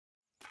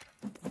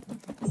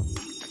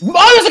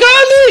Oh, there's a guy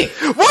on me!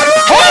 What?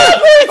 Help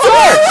me,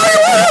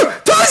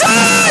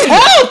 Tarzan!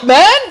 Help,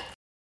 man!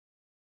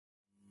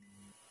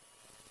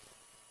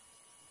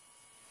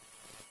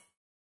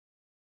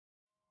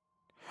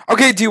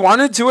 Okay, do you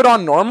want to do it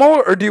on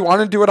normal or do you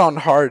want to do it on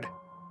hard?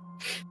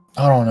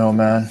 I don't know,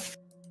 man.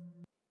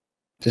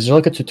 Is there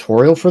like a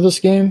tutorial for this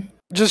game?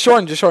 Just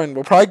join.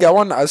 We'll probably get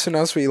one as soon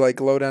as we like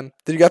load in.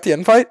 Did you get the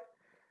invite?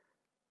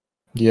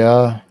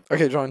 Yeah.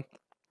 Okay, join.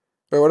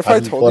 Wait, what if I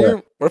told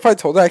you? What if I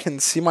told you I can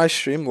see my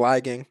stream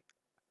lagging?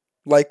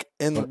 Like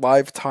in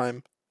live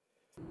time.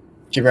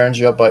 Keep your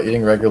energy up by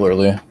eating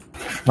regularly.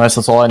 Nice,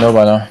 that's all I know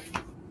by now.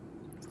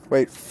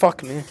 Wait,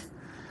 fuck me.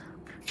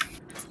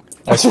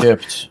 I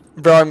skipped.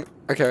 Bro,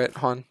 okay, wait,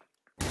 hold on.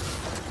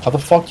 How the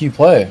fuck do you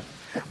play?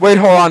 Wait,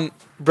 hold on.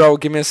 Bro,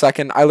 give me a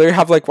second. I literally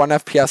have like 1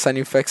 FPS. I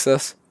need to fix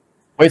this.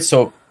 Wait,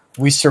 so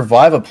we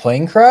survive a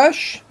plane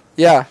crash?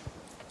 Yeah.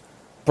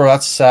 Bro,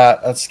 that's sad.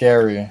 That's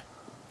scary.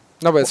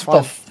 No, but it's fine.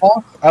 What the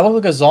fuck? I look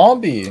like a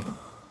zombie.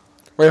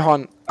 Wait,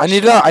 hold on. I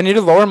need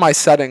to lower my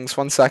settings.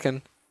 1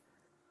 second.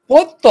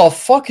 What the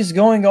fuck is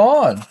going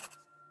on?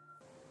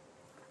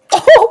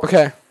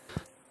 Okay.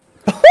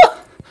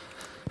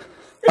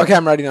 Okay,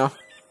 I'm ready now.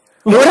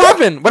 What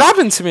happened? What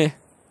happened to me?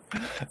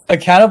 A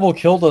cannibal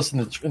killed us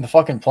in the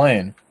fucking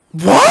plane.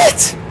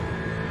 What?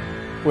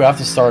 We have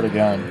to start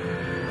again.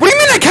 What do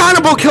you mean a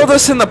cannibal killed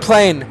us in the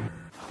plane?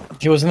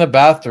 He was in the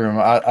bathroom.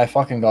 I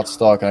fucking got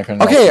stuck and I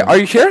couldn't. Okay, are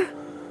you here?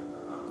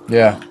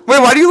 Yeah. Wait,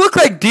 why do you look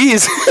like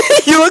D's?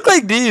 You look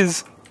like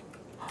D's.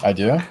 I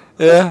do?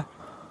 Yeah.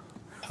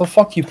 How the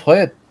fuck you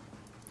play it?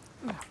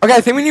 Okay,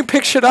 I think we need to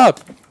pick shit up.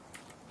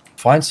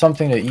 Find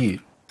something to eat.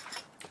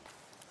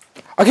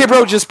 Okay,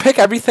 bro, just pick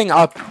everything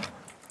up.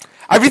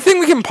 Everything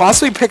we can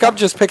possibly pick up,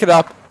 just pick it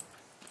up.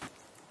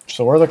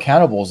 So where are the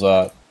cannibals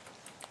at?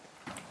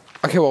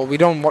 Okay, well, we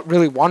don't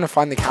really want to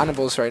find the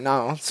cannibals right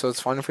now, so it's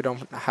fine if we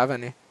don't have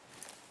any.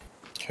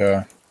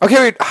 Okay. Okay,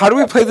 wait, how do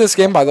we play this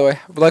game, by the way?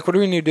 Like, what do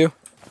we need to do?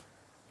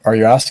 Are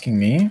you asking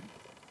me?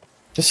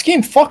 This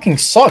game fucking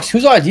sucks.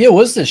 Whose idea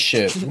was this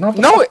shit? We don't know what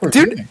the No, fuck we're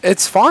dude, doing.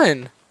 it's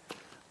fine.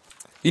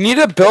 You need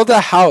to build a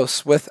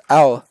house with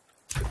L.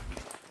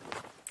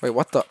 Wait,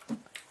 what the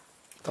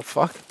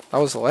fuck? That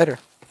was a lighter.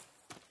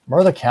 Where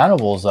are the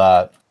cannibals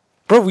at?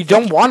 Bro, we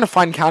don't want to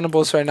find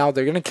cannibals right now.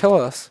 They're gonna kill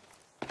us.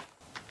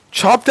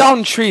 Chop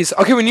down trees.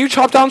 Okay, we need to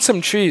chop down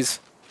some trees.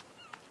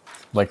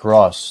 Like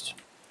rust.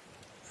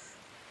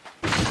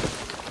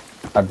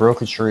 I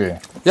broke a tree.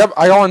 Yep,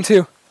 I got one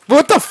too.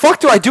 What the fuck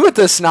do I do with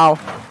this now?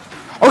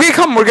 Okay,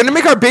 come. We're gonna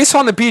make our base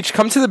on the beach.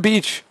 Come to the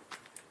beach.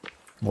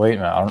 Wait,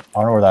 man. I don't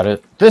know where that is.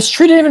 This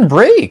tree didn't even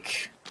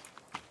break.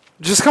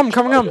 Just come.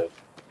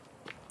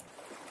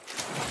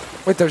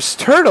 Wait, there's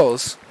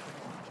turtles.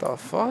 The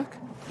fuck?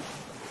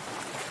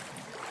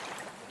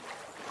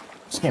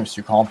 This game's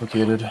too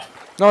complicated.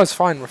 No, it's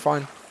fine. We're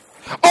fine.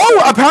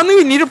 Oh, apparently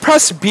we need to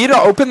press B to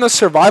open the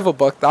survival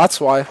book. That's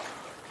why.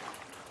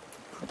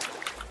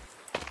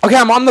 Okay,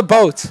 I'm on the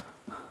boat.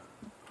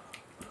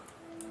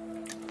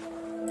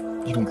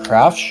 You can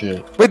craft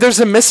shit. Wait,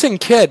 there's a missing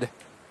kid.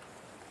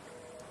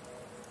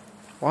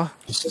 What?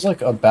 This is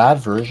like a bad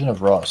version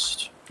of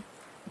Rust.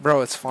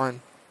 Bro, it's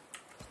fine.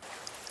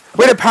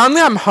 Wait, apparently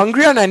I'm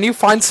hungry and I need to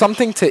find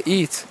something to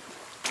eat.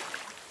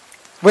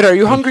 Wait, are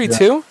you hungry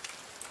too?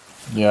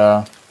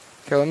 Yeah.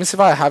 Okay, let me see if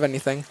I have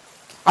anything.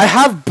 I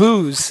have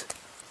booze.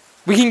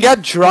 We can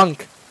get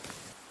drunk.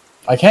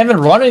 I can't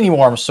even run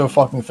anymore. I'm so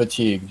fucking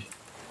fatigued.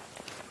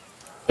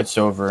 It's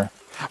over.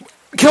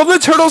 Kill the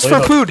turtles for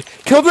food.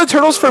 Kill the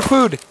turtles for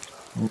food.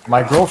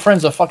 My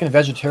girlfriend's a fucking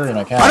vegetarian.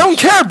 I can't. I don't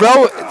care,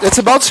 bro. It's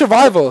about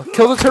survival.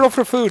 Kill the turtle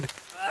for food.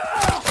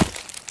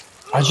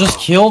 I just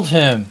killed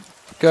him.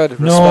 Good.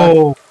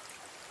 No.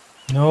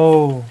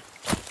 No.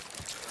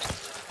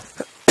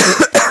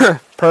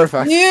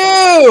 Perfect.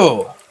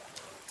 You!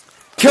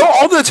 Kill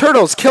all the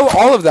turtles. Kill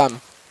all of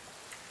them.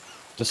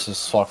 This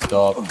is fucked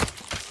up.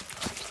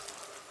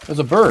 There's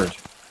a bird.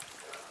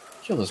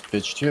 Kill this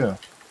bitch too.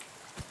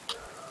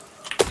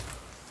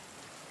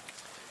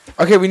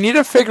 Okay, we need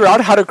to figure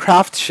out how to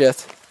craft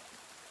shit.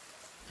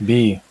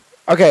 B.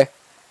 Okay,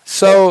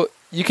 so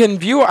you can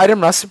view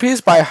item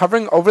recipes by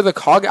hovering over the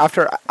cog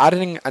after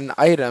adding an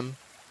item.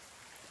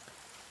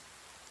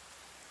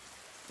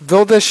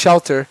 Build a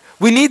shelter.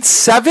 We need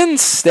 7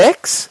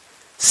 sticks,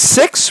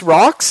 6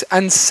 rocks,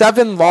 and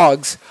 7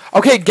 logs.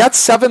 Okay, get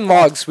 7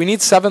 logs. We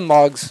need 7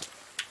 logs.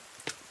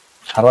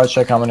 How do I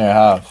check how many I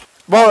have?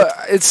 Well,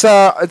 it's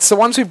the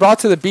ones we brought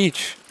to the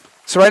beach.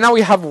 So right now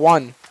we have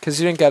 1, because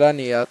you didn't get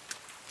any yet.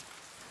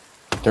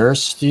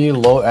 Thirsty,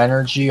 low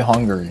energy,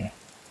 hungry.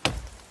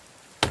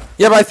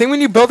 Yeah, but I think we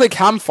need to build a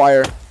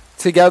campfire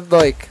to get,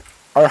 like,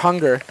 our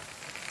hunger.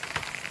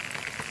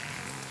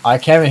 I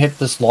can't even hit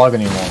this log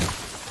anymore.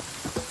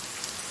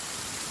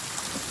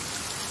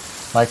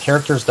 My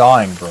character's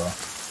dying, bro.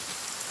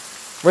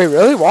 Wait,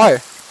 really? Why?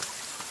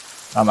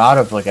 I'm out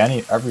of like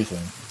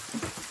everything.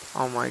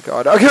 Oh my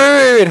god.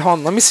 Okay, wait, hold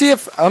on. Let me see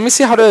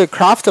how to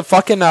craft a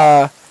fucking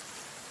I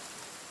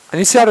need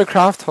to see how to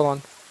craft. Hold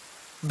on.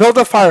 Build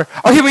a fire.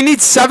 Okay, we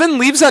need 7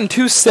 leaves and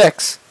 2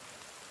 sticks.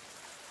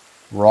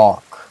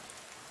 Rock.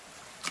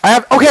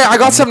 Okay, I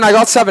got 7. I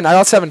got 7. I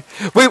got 7.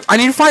 Wait, I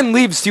need to find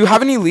leaves. Do you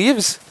have any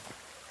leaves?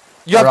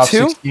 You have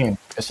 2? 16.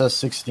 It says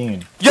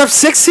 16. You have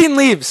 16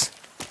 leaves.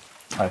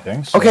 I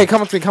think so. Okay,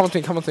 come with me. Come with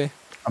me. Come with me.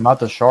 I'm at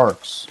the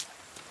sharks.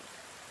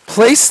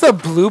 Place the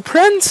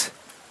blueprint?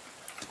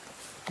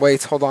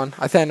 Wait, hold on.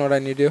 I think I know what I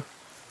need to do.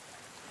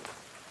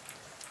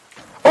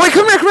 Oh, wait,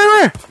 come here, come here,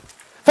 come here.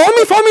 Follow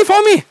me, follow me,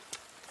 follow me.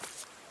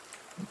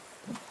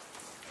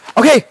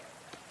 Okay.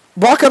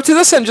 Walk up to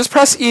this and just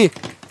press E.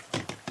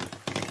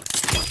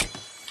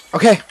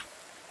 Okay.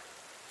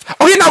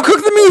 Okay, now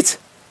cook the meat.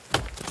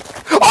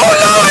 Oh, no,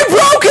 I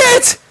broke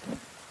it.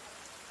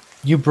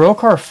 You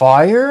broke our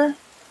fire?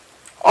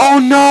 Oh,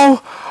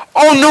 no.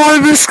 Oh, no, I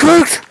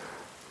miscooked.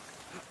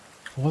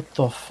 What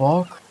the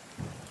fuck?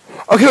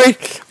 Okay,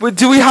 wait,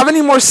 do we have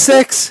any more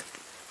sticks?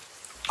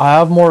 I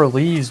have more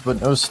leaves,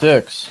 but no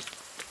sticks.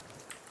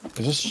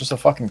 Is this just a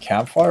fucking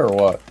campfire or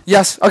what?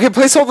 Yes. Okay,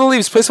 place all the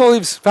leaves. Place all the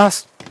leaves.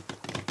 Fast.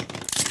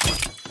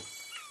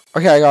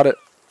 Okay, I got it.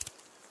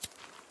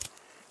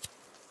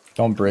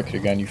 Don't break it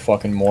again, you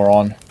fucking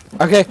moron.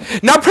 Okay,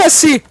 now press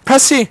C.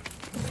 Press C.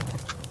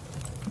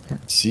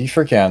 C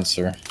for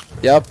cancer.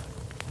 Yep.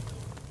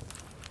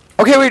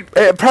 Okay,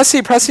 wait. Press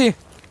C. Press C.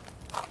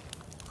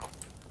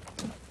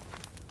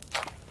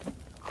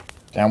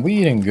 Damn, we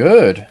eating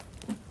good.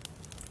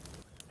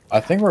 I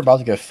think we're about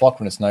to get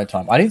fucked when it's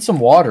nighttime. I need some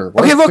water.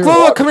 Okay, look,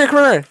 come here,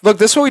 come here. Look,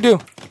 this is what we do.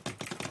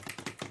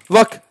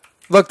 Look,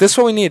 this is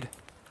what we need.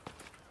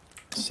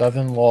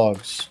 7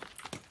 logs.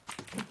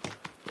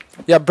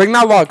 Yeah, bring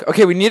that log.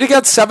 Okay, we need to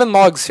get 7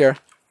 logs here.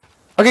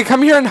 Okay,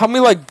 come here and help me,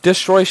 like,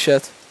 destroy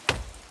shit.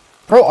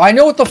 Bro, I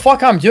know what the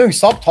fuck I'm doing.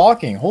 Stop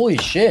talking. Holy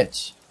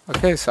shit.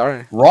 Okay,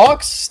 sorry.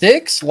 Rocks,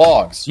 sticks,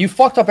 logs. You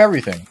fucked up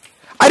everything.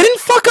 I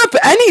didn't fuck up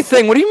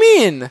anything. What do you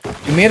mean?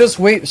 You made us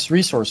waste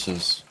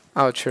resources.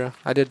 Oh, true.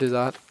 I did do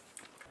that.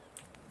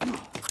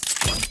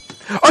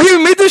 Okay,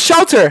 we made this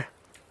shelter.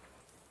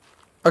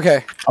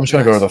 Okay. I'm just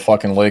gonna go to the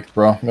fucking lake,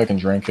 bro. I can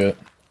drink it.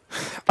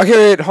 Okay,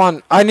 wait, hold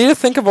on. I need to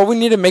think of what we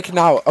need to make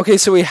now. Okay,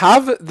 so we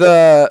have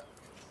the...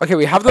 Okay,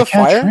 we have the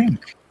fire.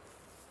 Drink.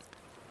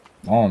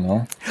 I don't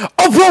know.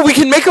 Oh, bro, we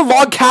can make a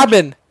log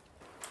cabin.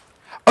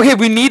 Okay,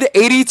 we need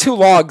 82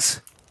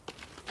 logs.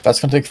 That's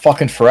gonna take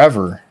fucking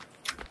forever.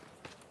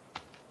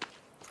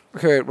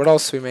 Okay, wait, what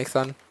else do we make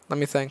then? Let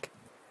me think.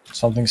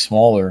 Something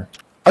smaller.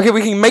 Okay,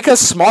 we can make a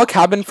small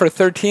cabin for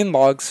 13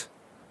 logs.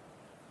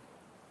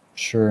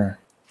 Sure.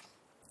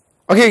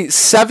 Okay,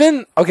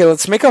 7... Okay,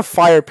 let's make a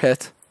fire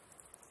pit.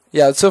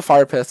 Yeah, let's do a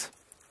fire pit.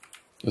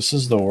 This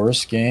is the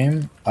worst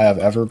game I have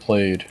ever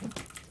played.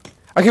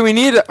 Okay, we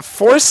need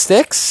 4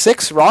 sticks,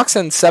 6 rocks,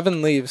 and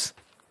 7 leaves.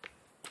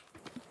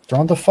 They're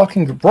on the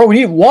fucking... Bro, we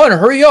need 1.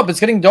 Hurry up.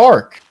 It's getting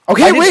dark.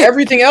 Okay, I did wait.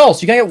 everything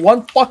else. You can't get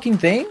 1 fucking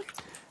thing?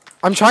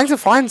 I'm trying to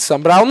find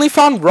some, but I only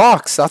found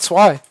rocks. That's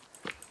why.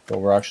 But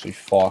we're actually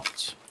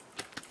fucked.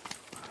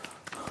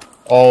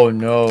 Oh,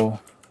 no.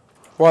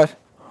 What?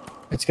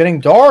 It's getting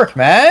dark,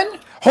 man.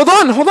 Hold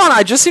on.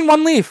 I just seen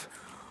 1 leaf.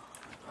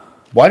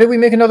 Why did we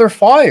make another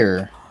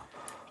fire?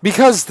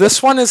 Because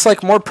this one is,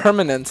 like, more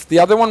permanent. The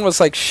other one was,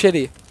 like,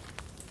 shitty.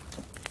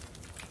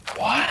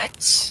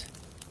 What?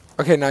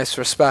 Okay, nice.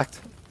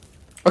 Respect.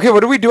 Okay, what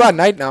do we do at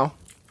night now?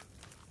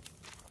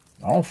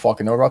 I don't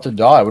fucking know. We're about to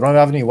die. We don't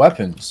have any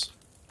weapons.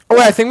 Oh,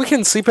 wait, I think we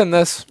can sleep in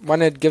this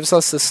when it gives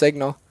us the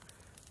signal.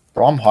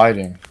 Bro, I'm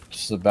hiding.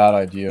 This is a bad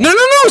idea. No.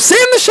 Stay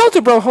in the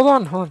shelter, bro. Hold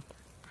on.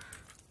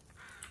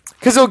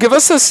 Because it'll give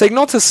us the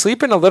signal to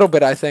sleep in a little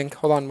bit, I think.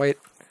 Hold on, wait.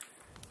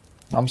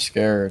 I'm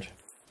scared.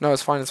 No,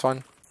 it's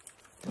fine.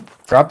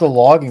 Grab the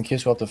log in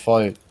case we have to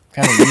fight.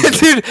 Kind of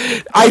easy.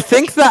 Dude, I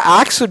think the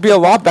axe would be a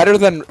lot better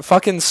than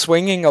fucking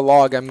swinging a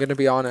log, I'm gonna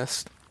be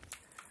honest.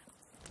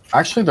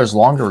 Actually, there's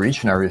longer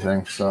reach and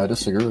everything, so I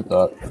disagree with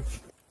that.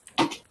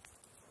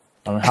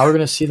 I mean, how are we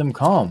gonna see them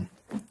come?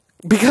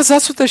 Because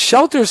that's what the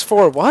shelter's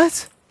for,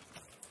 what?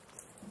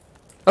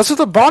 That's what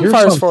the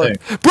bonfire's for.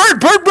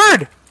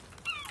 Bird!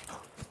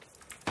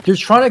 You're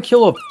trying to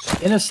kill a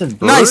innocent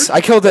bird? Nice,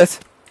 I killed it.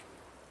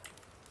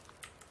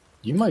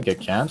 You might get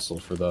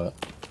cancelled for that.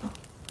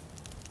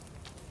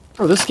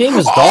 Bro, this game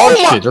is dog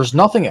shit. There's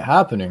nothing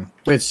happening.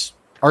 Wait,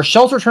 our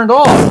shelter turned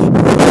off.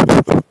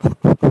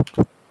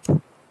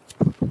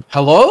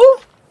 Hello?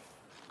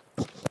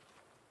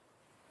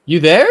 You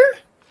there?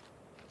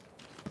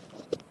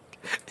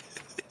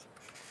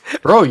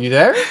 Bro, you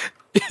there?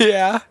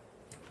 Yeah.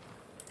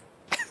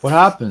 What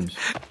happened?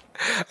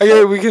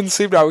 Okay, we can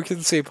sleep now.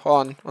 Hold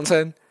on. One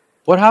second.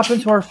 What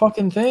happened to our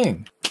fucking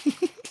thing?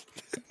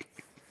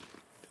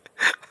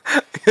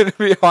 I'm gonna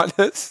be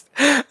honest.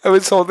 I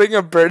was holding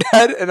a bird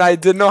head and I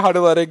didn't know how to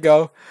let it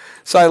go.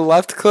 So I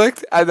left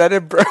clicked and then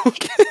it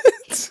broke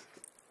it.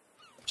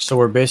 So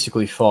we're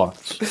basically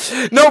fucked.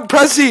 No,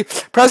 press Z.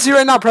 Press Z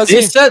right now. Press Z.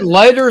 It said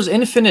lighter's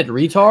infinite,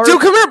 retard. Dude,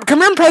 come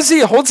here and press Z.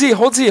 Hold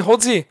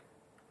Z.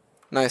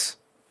 Nice.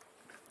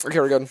 Okay,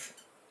 we're good.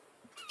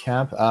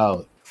 Camp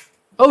out.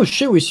 Oh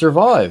shit, we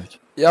survived.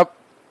 Yep.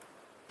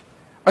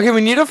 Okay,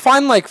 we need to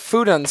find like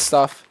food and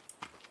stuff.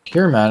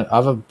 Here, man. I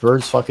have a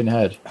bird's fucking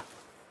head.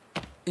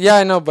 Yeah,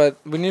 I know, but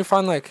we need to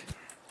find like.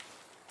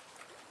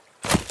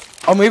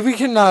 Oh, maybe we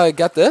can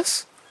get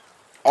this.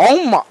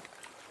 Oh my.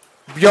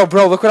 Yo,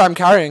 bro, look what I'm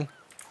carrying.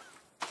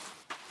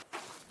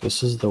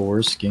 This is the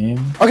worst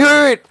game. Okay,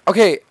 wait.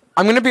 Okay,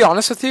 I'm gonna be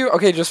honest with you.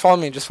 Okay, just follow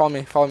me. Just follow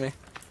me. Follow me.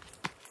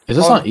 Is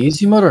this on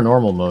easy mode or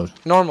normal mode?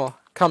 Normal.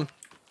 Come.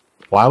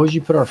 Why would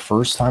you put our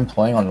first time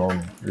playing on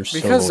normal? You're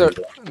Because so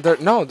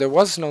there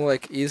was no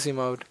like easy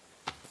mode.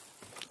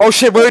 Oh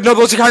shit! Wait, no,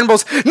 those are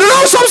cannibals.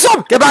 No,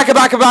 stop! Get back! Get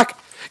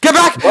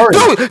back!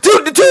 Sorry.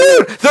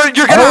 Dude!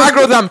 You're gonna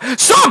aggro them.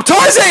 Stop,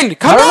 Tarzan!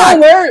 Come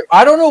back!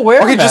 I don't know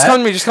where. Okay, Matt. just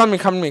come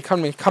to me. Come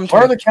to me.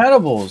 Where are the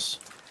cannibals?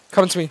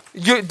 Come to me.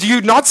 Do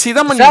you not see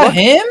them when Is you that look?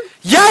 him?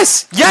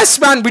 Yes,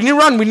 man. We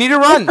need to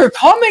run. They're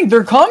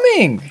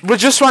coming. Well,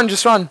 just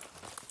run.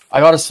 I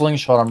got a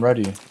slingshot. I'm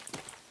ready.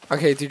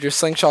 Okay, dude, your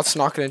slingshot's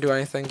not gonna do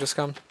anything. Just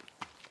come.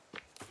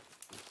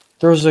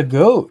 There's a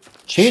goat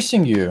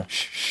chasing you.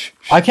 Shh.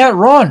 I can't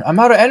run. I'm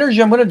out of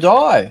energy. I'm gonna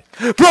die.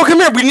 Bro, come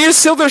here. We need to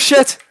steal their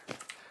shit.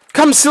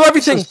 Come, steal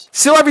everything.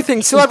 Steal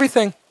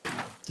everything.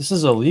 This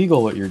is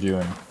illegal what you're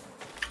doing.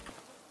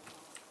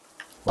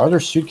 Why are there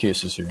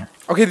suitcases here?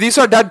 Okay, these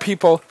are dead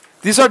people.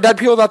 These are dead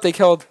people that they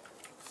killed.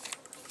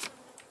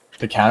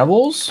 The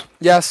cannibals?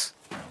 Yes.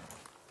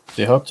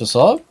 They hooked us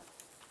up?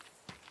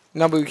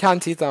 No, but we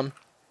can't eat them.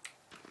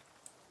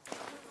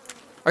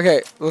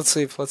 Okay, let's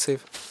leave.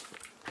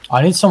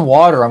 I need some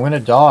water. I'm gonna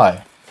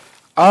die.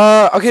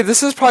 Okay,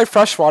 this is probably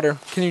fresh water.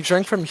 Can you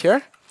drink from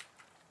here?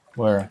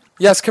 Where?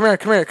 Yes, come here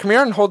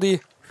and hold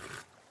E.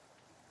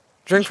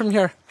 Drink from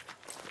here.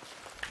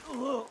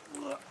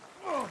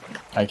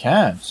 I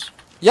can't.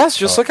 Yes,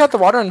 just look at the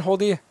water and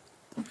hold E.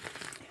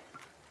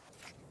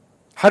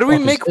 How do we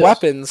make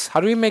weapons?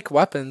 I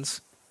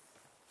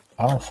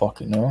don't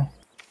fucking know.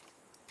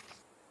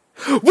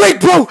 Wait,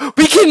 bro!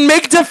 We can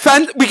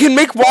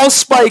make wall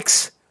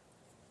spikes!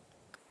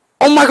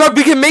 Oh my god,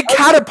 we can make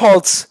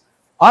catapults!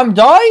 I'm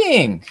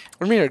dying! What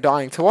do you mean you're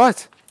dying? To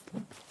what?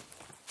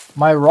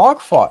 My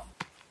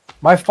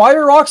my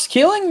fire rock's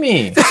killing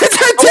me!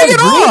 Take it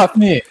off!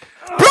 Me.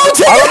 Bro,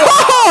 take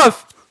it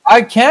off!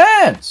 I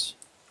can't!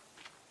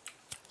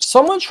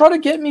 Someone try to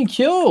get me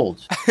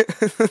killed!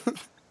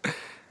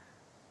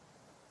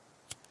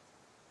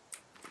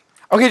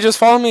 Okay, just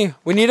follow me.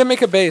 We need to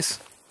make a base.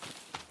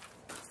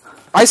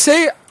 I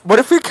say, what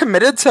if we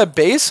committed to a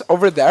base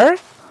over there?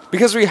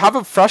 Because we have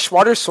a fresh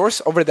water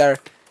source over there.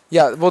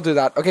 Yeah, we'll do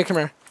that. Okay, come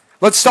here.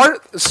 Let's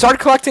start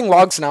collecting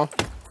logs now.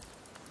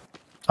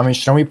 I mean,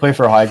 shouldn't we play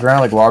for high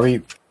ground? Like, why are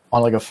we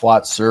on like a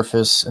flat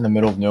surface in the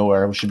middle of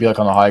nowhere? We should be like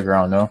on the high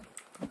ground, no?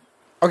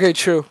 Okay,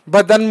 true.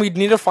 But then we'd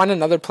need to find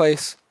another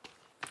place.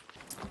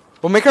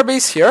 We'll make our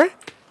base here.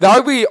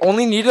 That way we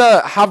only need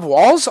to have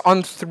walls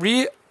on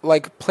 3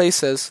 like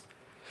places.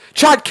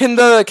 Chat, can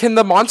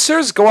the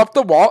monsters go up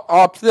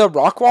the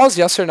rock walls?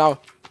 Yes or no?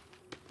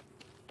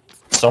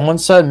 Someone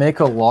said make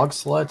a log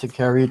sled to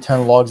carry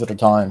 10 logs at a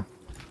time.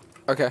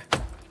 Okay.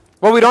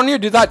 Well, we don't need to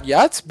do that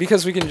yet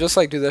because we can just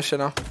like do this shit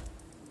now.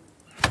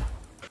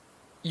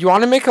 You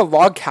want to make a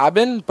log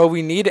cabin, but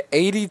we need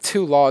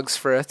 82 logs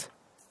for it.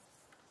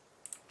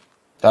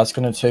 That's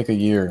gonna take a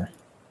year.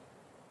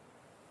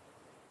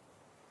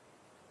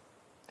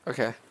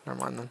 Okay, never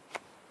mind then.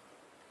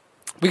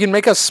 We can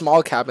make a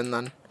small cabin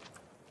then.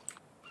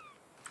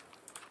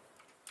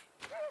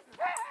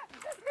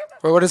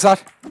 Wait, what is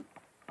that?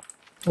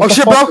 Oh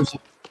shit, bro!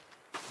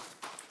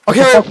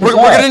 Okay, we're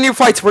gonna new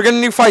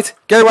fight.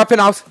 Get a weapon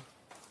out.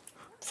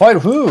 Fight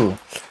who?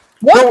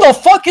 What the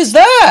fuck is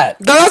that?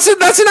 That's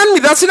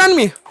an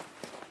enemy.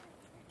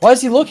 Why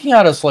is he looking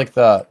at us like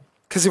that?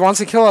 Because he wants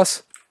to kill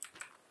us.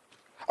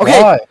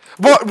 Okay. Why?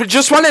 Well,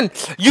 just run in.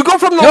 You go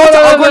from the left.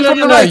 I'll go in from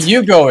the right.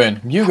 You go in.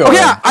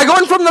 Okay, I go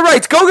in from the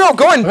right. Go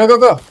in.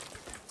 Go.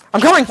 I'm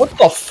coming. What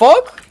the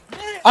fuck?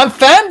 I'm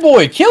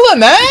fanboy. Kill him,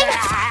 man.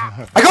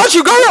 I got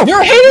you. Go.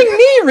 You're hitting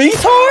me,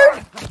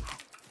 retard.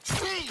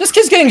 This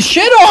kid's getting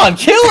shit on.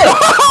 Kill him.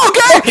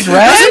 Okay.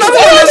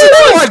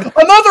 There's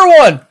another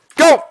one.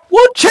 Go.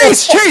 What?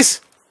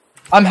 Chase.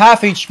 I'm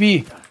half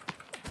HP.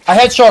 I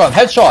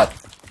headshot.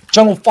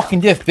 Jungle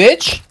fucking diff,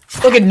 bitch.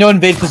 Look at no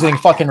invade because getting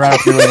fucking ran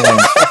up through lane.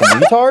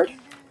 Fucking retard.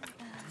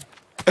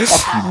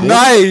 Fuck you,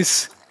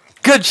 nice.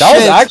 Good shit. That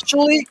was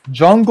actually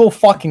jungle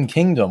fucking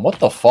kingdom. What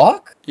the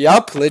fuck?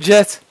 Yup,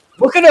 legit.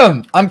 Look at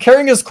him. I'm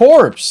carrying his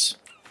corpse.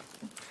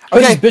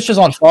 Okay. This bitch is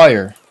on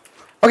fire.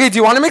 Okay, do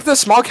you want to make the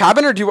small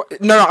cabin or do you...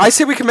 No, I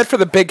say we commit for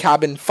the big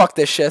cabin. Fuck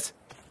this shit.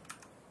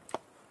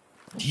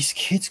 These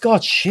kids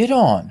got shit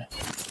on.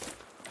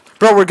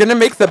 Bro, we're gonna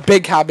make the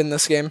big cabin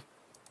this game.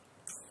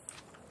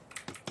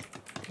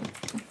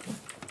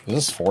 Is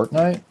this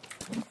Fortnite?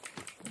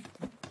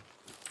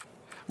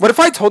 What if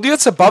I told you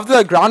it's above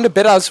the ground a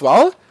bit as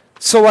well?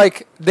 So,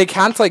 like, they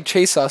can't, like,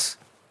 chase us.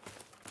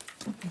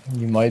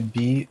 You might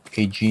be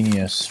a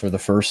genius for the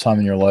first time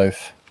in your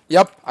life.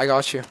 Yep, I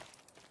got you.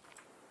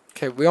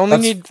 Okay, we only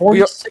need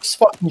 46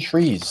 fucking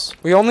trees.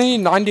 We only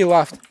need 90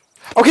 left.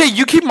 Okay,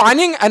 you keep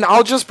mining and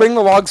I'll just bring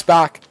the logs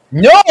back.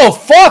 No,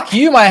 fuck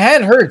you. My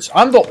hand hurts.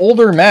 I'm the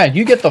older man.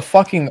 You get the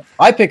fucking.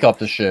 I pick up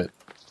the shit.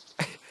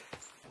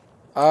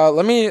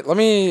 Let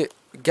me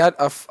get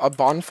a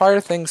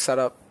bonfire thing set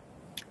up.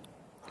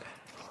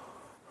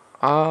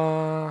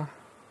 A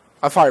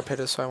fire pit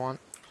is what I want.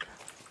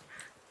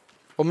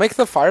 We'll make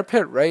the fire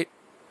pit right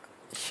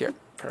here.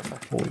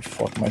 Perfect. Holy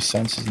fuck, my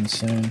sense is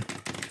insane.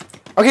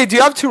 Okay, do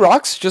you have 2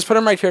 rocks? Just put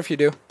them right here if you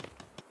do.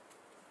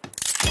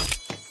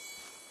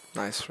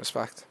 Nice,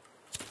 respect.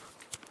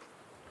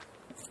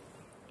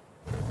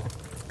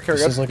 Okay,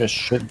 This is like a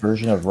shit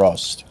version of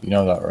Rust. You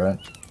know that, right?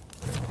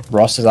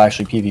 Rust is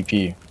actually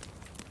PvP.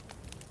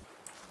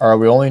 Alright,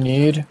 we only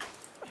need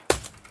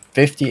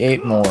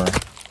 58 more.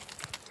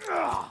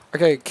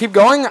 Okay, keep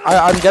going.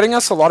 I'm getting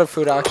us a lot of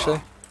food, actually.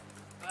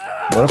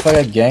 What if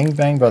I get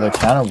gangbanged by the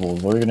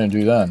cannibals? What are you gonna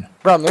do then?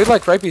 Bro, I'm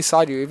like right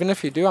beside you. Even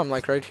if you do, I'm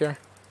like right here.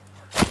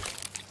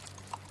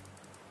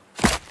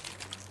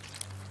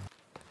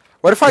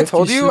 What if I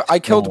told you I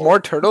killed more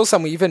turtles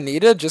than we even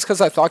needed just because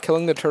I thought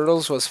killing the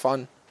turtles was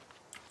fun?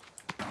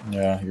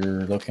 Yeah,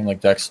 you're looking like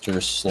Dexter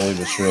slowly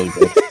but surely,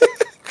 bro.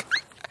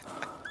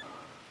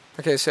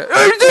 Okay, so...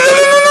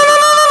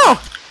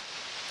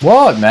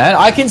 What, man?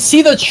 I can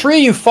see the tree,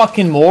 you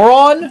fucking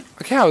moron!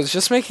 Okay, I was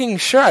just making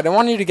sure. I didn't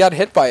want you to get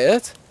hit by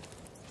it.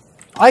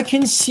 I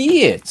can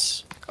see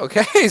it!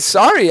 Okay,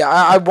 sorry.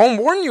 I won't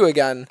warn you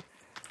again.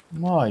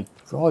 My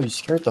god, you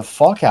scared the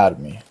fuck out of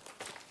me.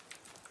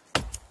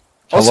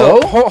 Also,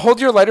 Hello? hold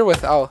your lighter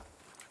with L.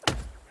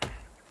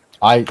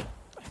 I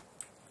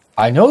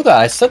know that.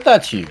 I said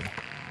that to you.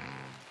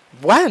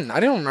 When? I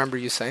don't remember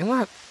you saying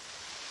that.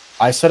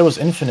 I said it was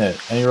infinite,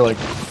 and you were like,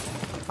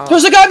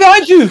 "There's a guy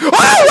behind you!"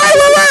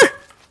 Oh, wait!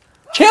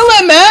 Kill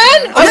him,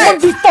 man! I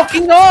want to be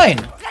fucking 9.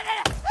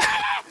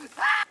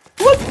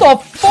 What the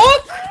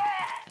fuck?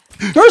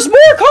 There's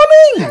more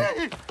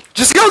coming!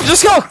 Just go! Okay,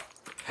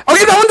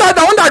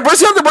 that one died! Where's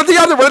the other?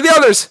 Where are the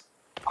others?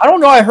 I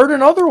don't know, I heard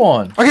another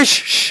one. Okay,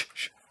 shh.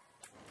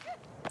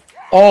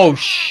 Oh,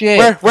 shit.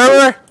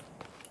 Where?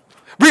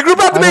 Regroup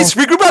at the base!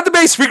 Regroup at the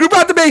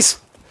base!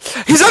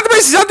 He's at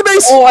the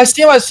base! Oh, I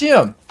see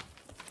him!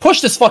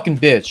 Push this fucking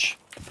bitch.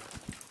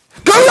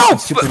 Go!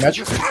 Super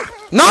metric.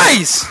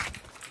 Nice!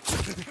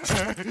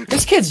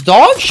 This kid's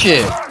dog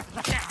shit.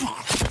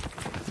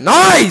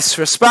 Nice!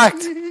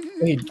 Respect!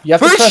 Wait, you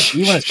have to press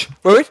E when it's...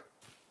 Wait.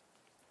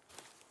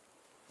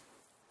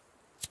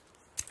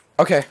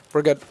 Okay,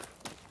 we're good.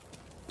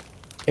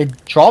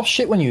 It drops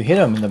shit when you hit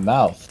him in the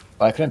mouth,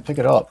 but I couldn't pick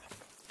it up.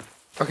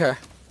 Okay.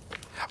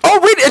 Oh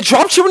wait, it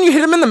dropped shit when you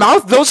hit him in the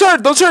mouth? Those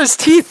are his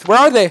teeth. Where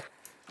are they?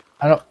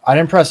 I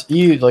didn't press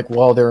E like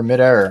while they were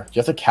midair. Do you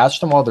have to catch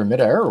them while they're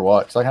midair or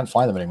what? Because I can't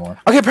find them anymore.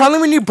 Okay, apparently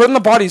when you burn the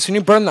bodies, when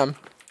you burn them.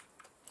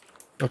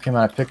 Okay,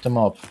 man, I picked them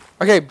up.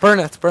 Okay, burn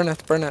it.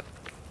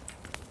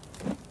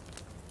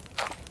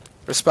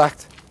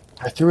 Respect.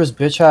 I threw his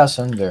bitch ass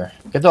in there.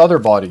 Get the other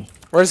body.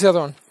 Where's the other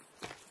one?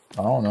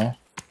 I don't know.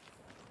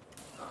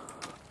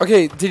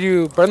 Okay, did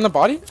you burn the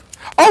body?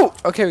 Oh!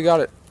 Okay, we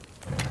got it.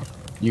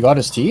 You got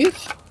his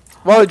teeth?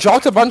 Well, it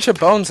dropped a bunch of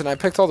bones and I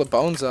picked all the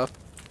bones up.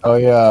 Oh,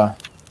 yeah.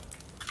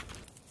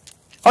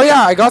 Oh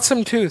yeah, I got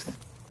some tooth.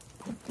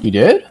 You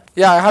did?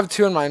 Yeah, I have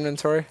 2 in my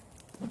inventory.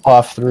 I'll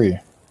have 3.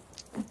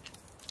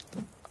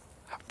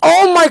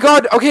 Oh my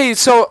god! Okay,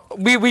 so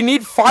we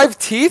need 5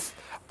 teeth?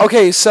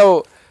 Okay,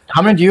 so...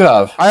 How many do you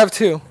have? I have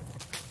 2.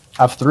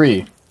 I have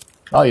 3.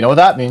 Oh, you know what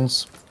that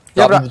means.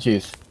 Yeah, Drop but me the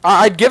teeth.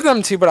 I'd give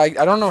them to you, but I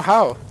don't know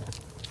how.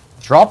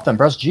 Drop them.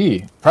 Press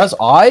G. Press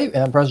I and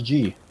then press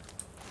G.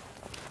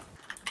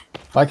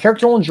 My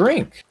character won't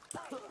drink.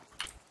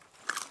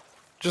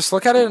 Just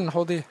look at it and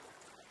hold the...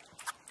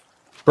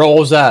 Bro, what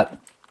was that?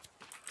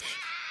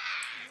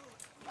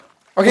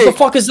 Okay. What the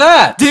fuck is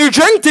that? Did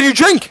you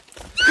drink?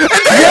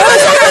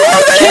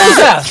 Yes! Kill his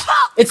ass!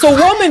 It's a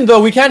woman,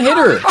 though. We can't hit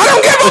her. I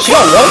don't give a She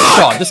got 1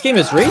 shot. This game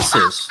is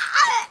racist.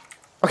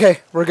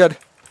 Okay, we're good.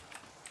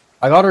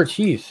 I got her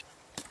teeth.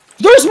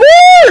 There's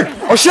more!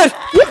 Oh shit!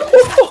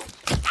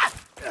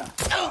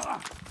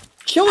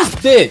 Kill this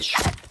bitch.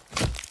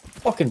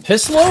 Fucking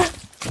Pislow?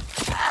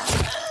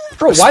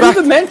 Bro, why do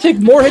the men take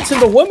more hits than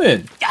the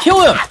women?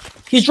 Kill him!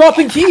 He's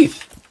dropping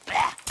teeth.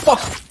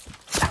 Fuck.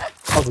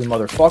 Ugly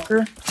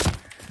motherfucker.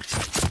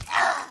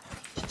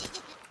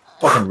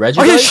 Fucking Reggie.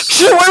 Okay,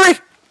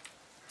 wait.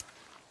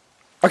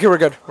 Okay, we're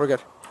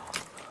good.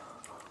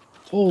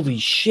 Holy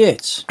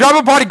shit. Grab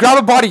a body.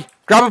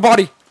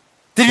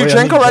 Did you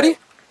drink already?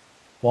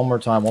 One more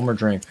time, one more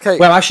drink. Okay.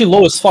 Wait, I'm actually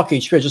low as fuck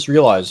HP, I just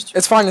realized.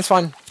 It's fine.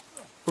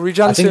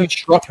 Regen I think soon. you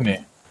struck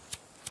me.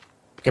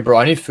 Okay, bro,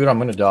 I need food, I'm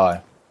gonna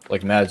die.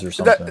 Like meds or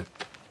something.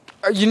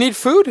 You need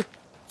food?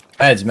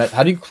 Meds.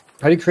 How do you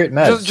create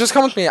meds? Just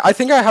come with me. I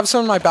think I have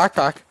some in my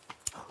backpack.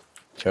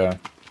 Okay.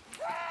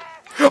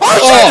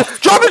 Oh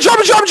shit! Drop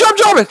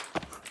it!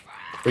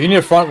 But you need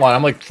a front line,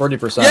 I'm like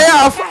 30%.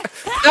 Yeah!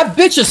 That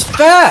bitch is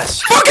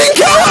fast! Fucking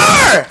kill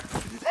her!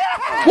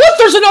 What?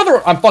 There's another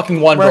one! I'm fucking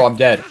 1, bro, I'm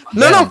dead.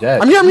 I'm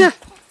dead. I'm here.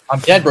 I'm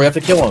dead, bro, you have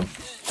to kill him.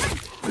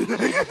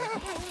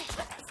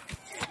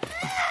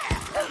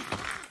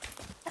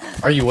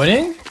 Are you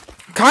winning?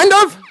 Kind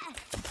of.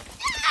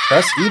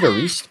 Press E to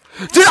restart.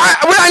 Dude,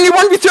 I need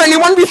 1v3. I need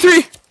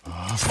 1v3.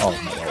 Oh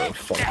no,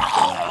 fuck.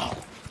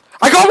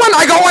 I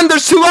got one.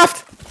 There's 2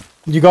 left.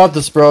 You got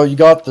this, bro. You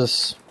got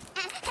this.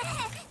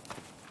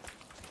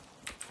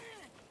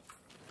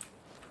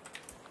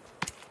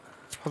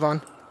 Hold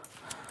on.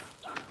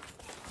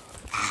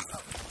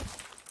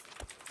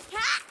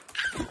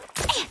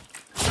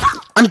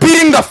 I'm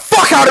beating the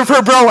fuck out of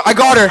her, bro. I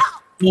got her.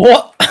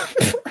 What?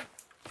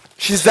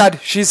 She's dead.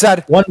 She's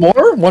dead. One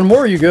more? One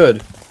more, you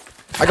good.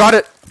 I got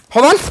it.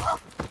 Hold on.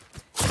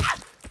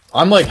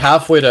 I'm like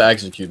halfway to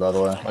execute, by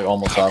the way. Like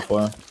almost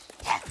halfway.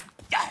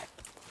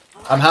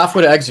 I'm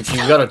halfway to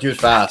execute. You gotta do it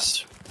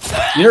fast.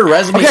 You know,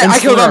 res me. Okay, I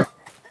killed him.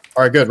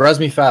 Alright, good. Res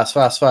me fast,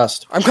 fast,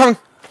 fast. I'm coming.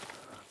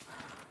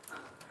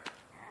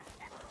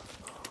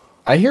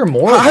 I hear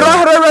more. How do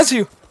I res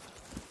you?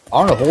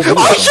 I don't know. Hold on.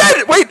 Oh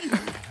shit! Wait.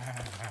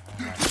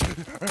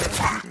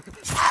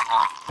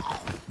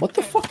 What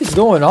the fuck is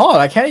going on?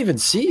 I can't even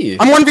see.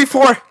 I'm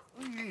 1v4.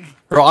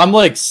 Bro, I'm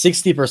like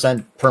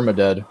 60%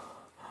 permadead.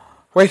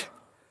 Wait.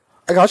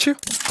 I got you.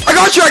 I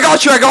got you. I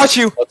got you. I got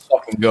you. Let's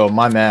fucking go,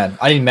 my man.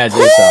 I need meds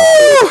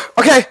ASAP.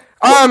 Okay.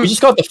 We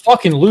just got the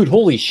fucking loot.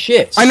 Holy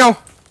shit. I know.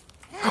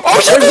 Oh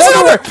shit! There's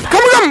another.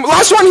 Come.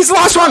 Last one. He's the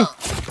last one.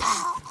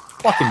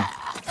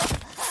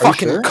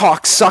 Fucking sure?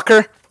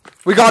 Cocksucker.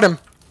 We got him.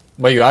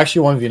 Wait, you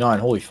actually 1v9.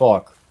 Holy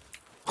fuck.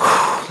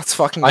 Let's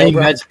fucking go, I need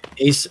bro. meds.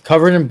 Ace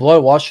covered in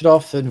blood. Wash it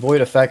off and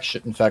avoid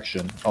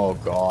infection. Oh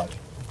god.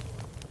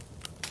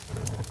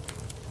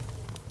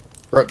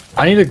 Bro,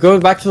 I need to go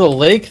back to the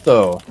lake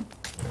though.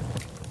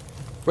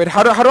 Wait,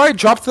 how do I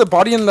drop the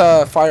body in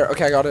the fire?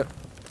 Okay, I got it.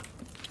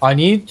 I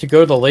need to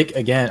go to the lake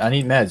again. I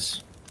need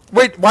meds.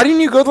 Wait, why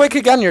didn't you go to the lake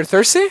again? You're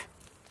thirsty?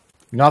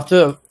 You have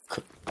to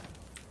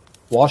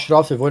wash it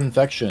off to avoid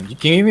infection. Can you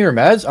give me your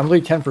meds? I'm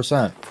really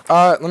 10%.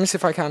 Let me see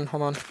if I can.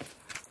 Hold on.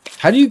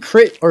 How do you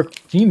create, or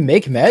can you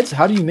make meds?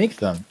 How do you make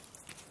them?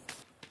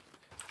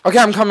 Okay,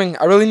 I'm coming.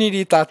 I really need to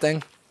eat that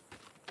thing.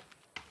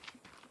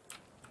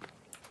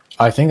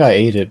 I think I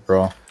ate it,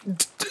 bro.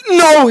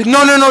 No,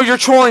 you're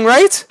trolling,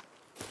 right?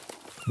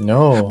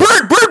 No.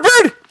 Bird!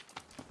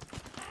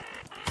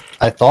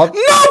 I thought.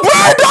 No,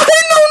 bird!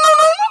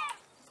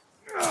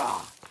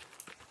 No!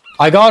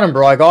 I got him,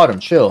 bro. I got him.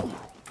 Chill.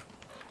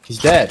 He's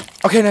dead.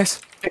 Okay,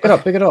 nice. Pick it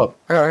up. Pick it up.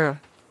 I got it.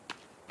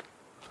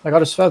 I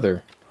got his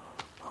feather.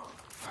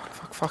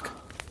 Fuck.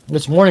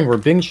 This morning we're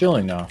being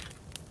chilling now.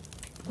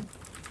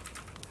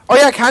 Oh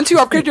yeah, can't you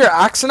upgrade your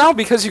axe now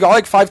because you got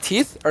like 5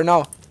 teeth? Or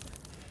no?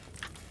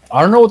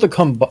 I don't know what the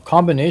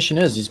combination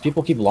is. These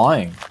people keep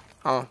lying.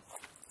 Oh.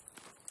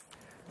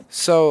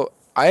 So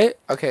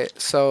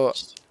so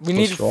we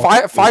need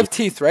strong? five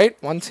teeth, right?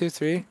 1, 2,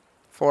 3,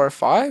 4,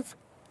 5,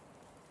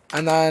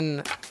 and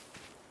then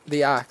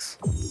the axe.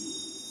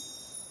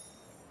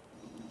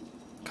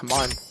 Come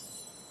on.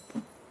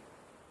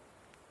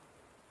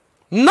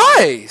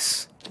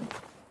 Nice.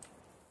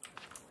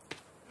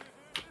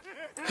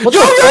 What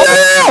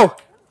Yo!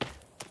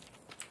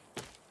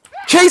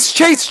 Chase!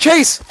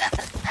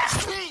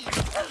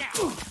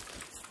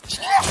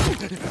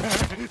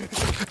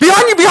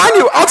 Behind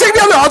you! I'll take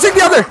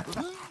the other!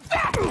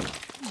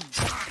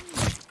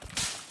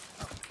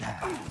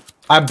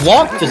 I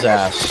blocked his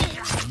ass.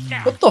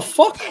 What the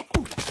fuck?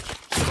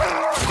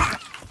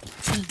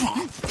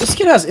 This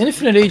kid has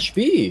infinite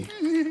HP.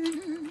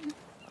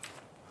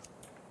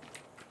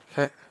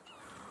 Okay.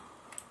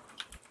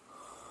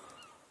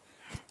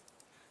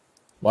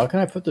 Why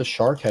can't I put the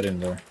shark head in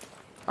there?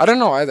 I don't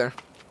know either.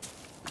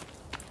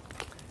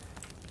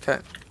 Okay.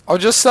 I'll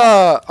just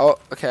I'll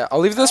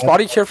leave this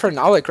body here for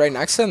now, like right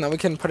next to it, and then we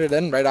can put it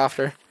in right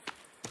after.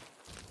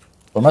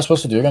 What am I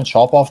supposed to do again?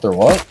 Chop off their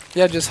what?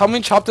 Yeah, just help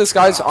me chop this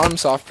guy's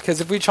arms off, because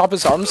if we chop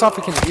his arms off,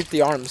 we can eat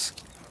the arms.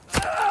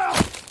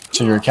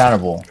 So you're a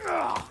cannibal.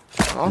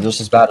 Huh? You're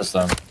just as bad as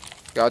them.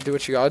 Gotta do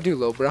what you gotta do,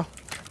 little bro.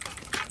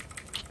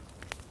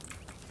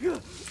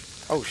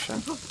 Oh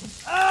shit.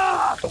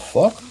 The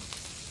fuck?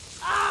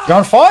 You're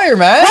on fire,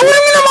 man! What do you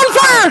mean I'm on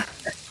fire?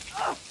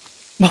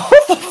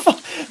 What the fuck?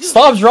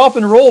 Stop, drop,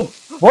 and roll.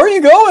 Where are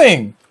you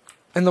going?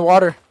 In the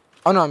water.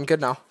 Oh no, I'm good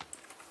now.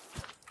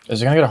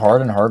 Is it gonna get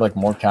hard and hard, like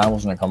more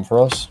cannibals gonna come for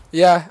us?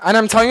 Yeah, and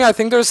I'm telling you, I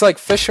think there's like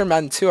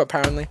fishermen too,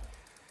 apparently.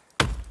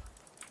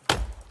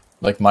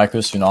 Like Micro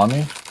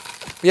Tsunami?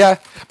 Yeah,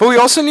 but we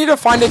also need to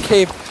find a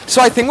cave.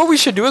 So I think what we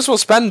should do is we'll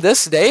spend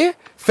this day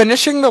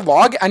finishing the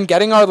log and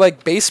getting our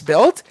like base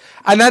built,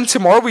 and then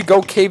tomorrow we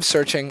go cave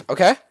searching,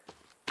 okay?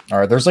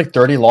 Alright, there's like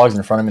 30 logs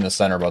in front of me in the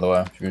center, by the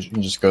way. You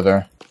can just go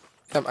there.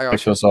 Yep, I got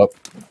Pick you. those up.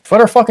 If we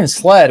had our fucking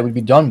sled, we'd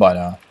be done by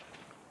now.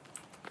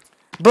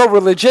 Bro, we're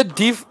legit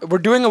we're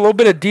doing a little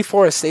bit of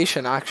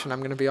deforestation action,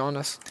 I'm gonna be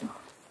honest.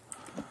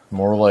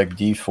 More like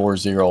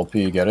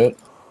D40LP, get it?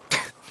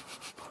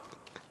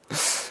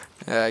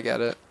 Yeah, I get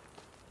it.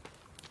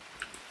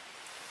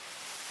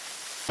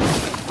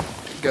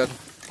 Good.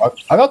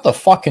 I got the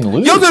fucking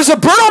loot. Yo, there's a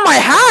bird on my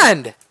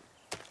hand!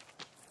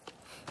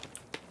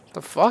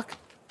 The fuck?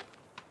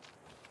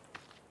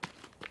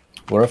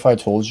 What if I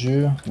told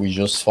you we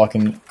just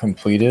fucking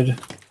completed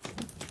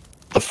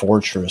the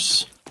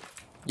fortress?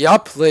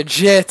 Yup,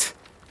 legit.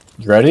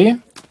 You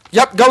ready?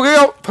 Yep,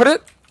 go. Put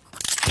it.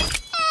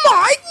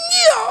 My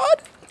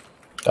God.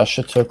 That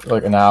shit took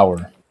like an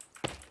hour.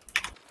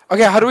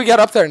 Okay, how do we get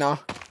up there now?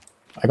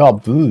 I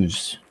got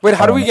booze. Wait,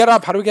 how do we get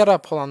up? How do we get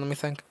up? Hold on, let me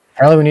think.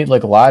 Apparently we need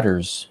like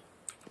ladders.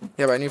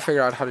 Yeah, but I need to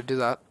figure out how to do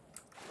that.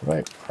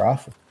 Right,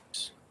 craft.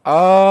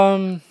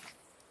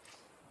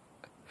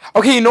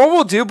 Okay, you know what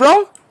we'll do,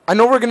 bro? I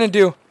know what we're gonna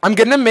do. I'm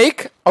gonna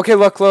make. Okay,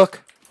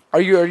 look.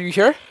 Are you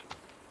here?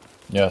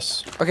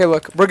 Yes. Okay,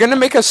 look. We're gonna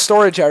make a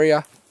storage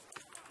area.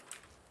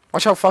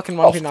 Watch how fucking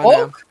 1v9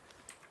 I am.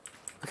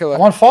 Okay, look.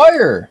 I'm on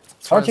fire.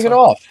 It's hard to get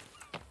off.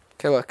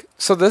 Okay, look.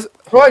 So this.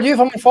 What do I do if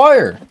I'm on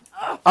fire?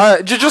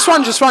 Just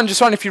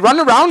run. If you run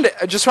around,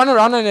 just run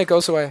around and it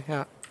goes away.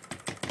 Yeah.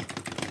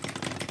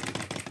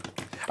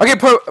 Okay,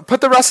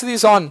 put the rest of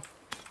these on.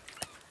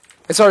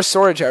 It's our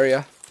storage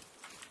area.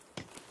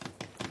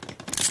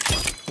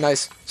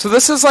 Nice. So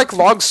this is like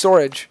log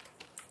storage.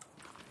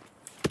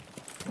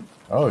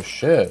 Oh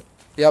shit.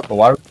 Yep. But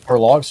why are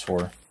logs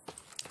for?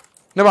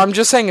 No, but I'm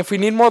just saying if we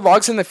need more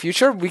logs in the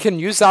future, we can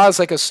use that as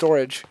like a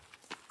storage.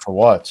 For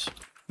what?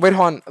 Wait,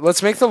 hold on.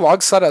 Let's make the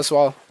log set as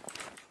well.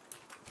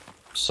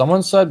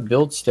 Someone said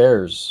build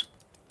stairs.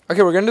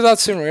 Okay, we're gonna do that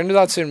soon.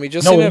 We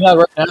just no, need we need that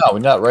right now. We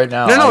need that right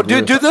now. No,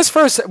 do this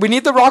first. We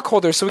need the rock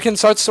holder so we can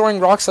start storing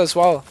rocks as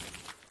well.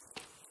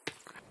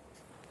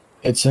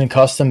 It's in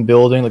custom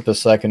building, like the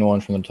second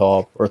one from the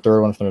top or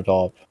third one from the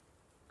top.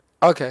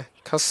 Okay,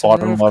 custom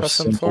Bottom roof, left,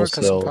 custom simple floor,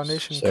 custom sills,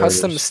 foundation, stairs.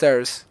 custom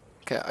stairs.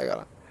 Okay, I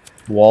got it.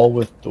 Wall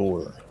with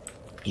door.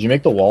 Did you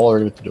make the wall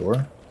already with the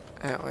door?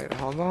 Yeah, wait,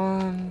 hold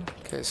on.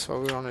 Okay, so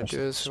what we want to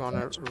do is we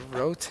want to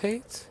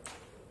rotate.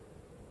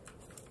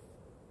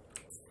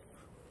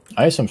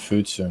 I need some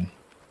food soon.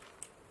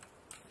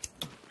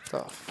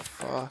 The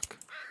fuck?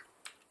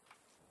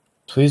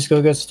 Please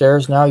go get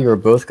stairs now. You're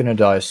both gonna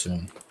die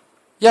soon.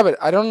 Yeah, but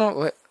I don't know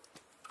what.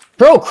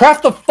 Bro,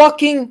 craft the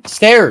fucking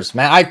stairs,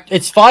 man.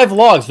 It's 5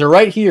 logs. They're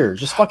right here.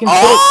 Just fucking put it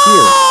here.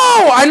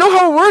 Oh, I know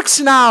how it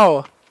works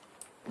now.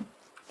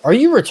 Are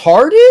you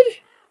retarded?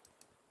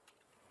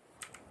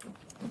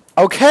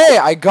 Okay,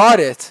 I got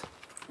it.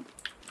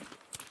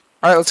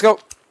 All right, let's go.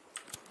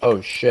 Oh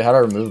shit! How do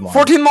I remove mine?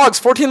 14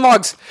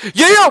 logs.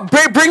 Yeah,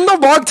 bring the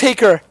log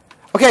taker.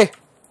 Okay,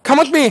 come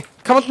with me.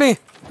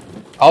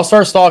 I'll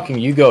start stalking.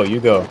 You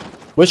go.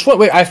 Which one?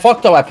 Wait, I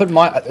fucked up. I put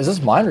mine. Is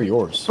this mine or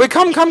yours? Wait,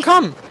 come.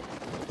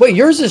 Wait,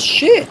 yours is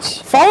shit.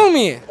 Follow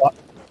me.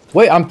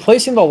 Wait, I'm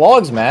placing the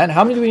logs, man.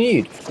 How many do we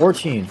need?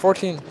 14.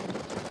 14.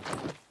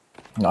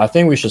 No, I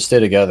think we should stay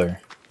together.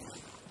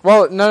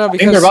 Well, no,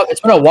 because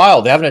it's been a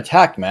while. They haven't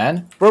attacked,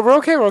 man. We're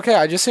okay.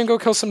 I just need to go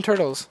kill some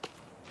turtles.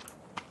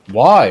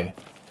 Why?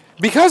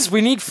 Because we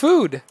need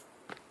food.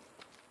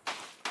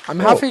 I'm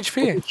half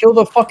HP. Kill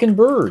the fucking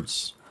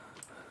birds.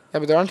 Yeah,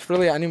 but there aren't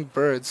really any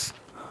birds.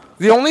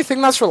 The only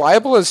thing that's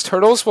reliable is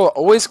turtles will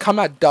always come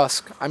at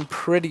dusk. I'm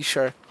pretty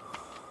sure.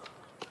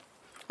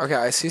 Okay,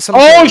 I see some.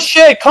 Oh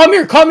shit! Come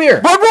here!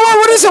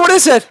 What is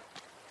it?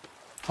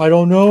 I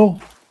don't know.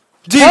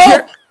 Do you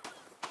hear?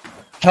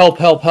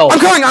 Help!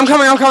 I'm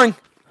coming.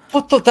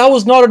 What the? That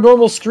was not a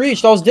normal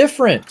screech. That was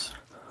different.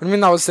 What do you mean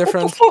that was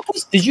different? What the fuck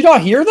was? Did you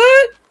not hear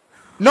that?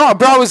 No,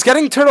 bro, I was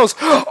getting turtles.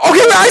 Okay,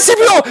 wait, I see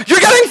people. You're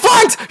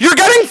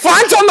getting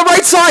flanked on the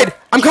right side.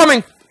 I'm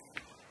coming.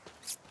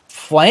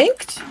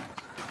 Flanked?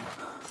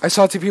 I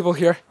saw 2 people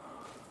here.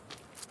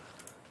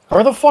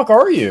 Where the fuck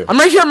are you? I'm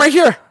right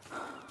here.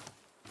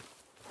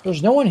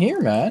 There's no one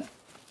here, man.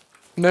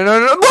 No.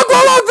 Look,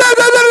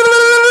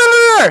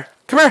 there.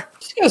 Come here.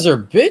 These guys are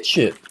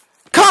bitching.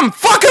 Come,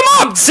 fuck him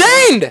up,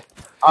 Zaned.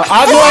 I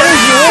have no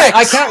energy.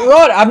 I can't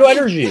run. I have no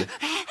energy.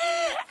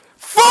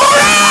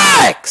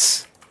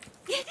 4x!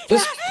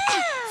 This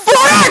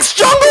 4x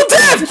jungle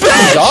death, bitch!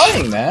 I'm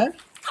dying, man.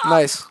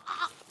 Nice.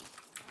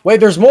 Wait,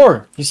 there's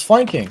more. He's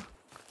flanking.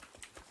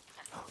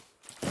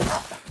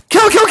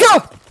 Kill!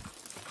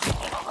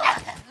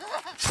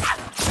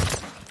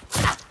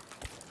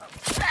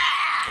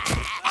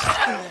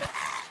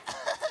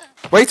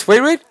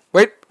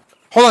 Wait.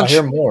 Hold on. I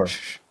hear more.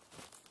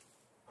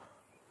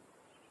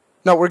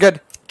 No, we're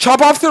good.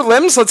 Chop off their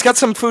limbs. Let's get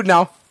some food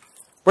now.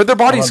 Where'd their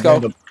bodies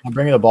go? I'm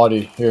bringing the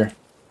body here.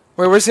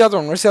 Wait, where's the other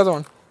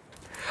one?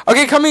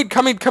 Okay, come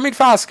eat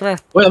fast. Come here.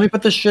 Wait, let me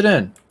put this shit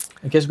in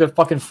case we get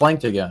fucking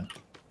flanked again.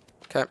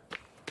 Okay.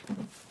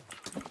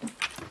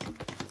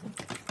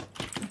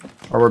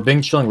 Or we're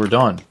being chilling. We're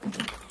done.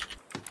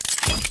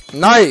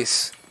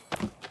 Nice.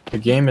 The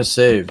game is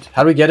saved.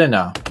 How do we get in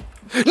now?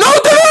 No!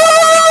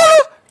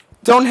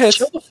 Don't hit.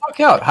 Chill the fuck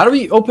out. How do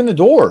we open the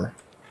door?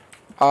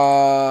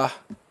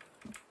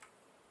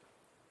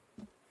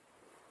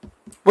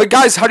 Wait,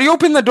 guys, how do you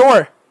open the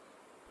door?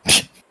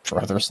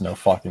 Bro, there's no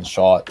fucking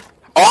shot.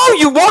 Oh,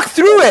 you walk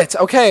through it.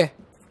 Okay.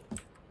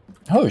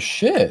 Oh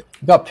shit!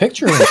 You got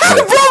pictures. And shit.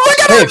 Bro, look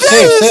at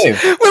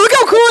save. Wait, look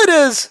how cool it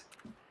is.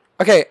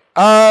 Okay.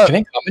 Can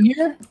they come in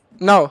here?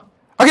 No.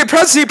 Okay,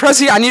 press Z.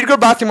 I need to go to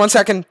the bathroom 1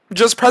 second.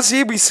 Just press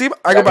Z. We sleep.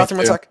 I go bathroom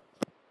 1 sec.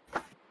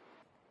 All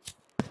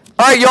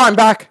right, yo, I'm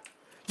back.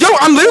 Yo,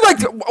 I'm literally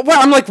like, what?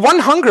 I'm like 1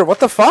 hunger. What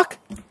the fuck?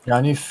 Yeah,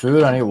 I need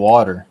food. I need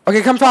water.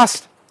 Okay, come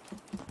fast.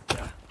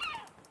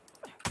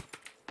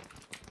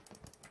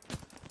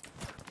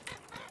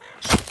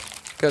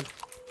 Good.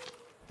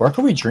 Where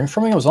could we drink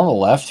from? It was on the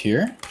left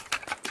here.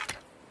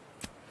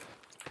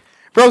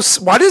 Bro,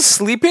 why does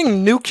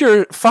sleeping nuke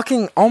your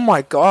fucking... Oh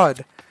my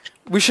god.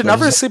 We should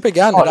never sleep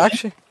again. It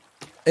actually...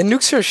 It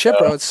nukes your shit,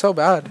 bro. It's so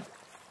bad.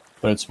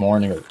 But it's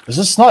morning. Is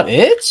this not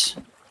it?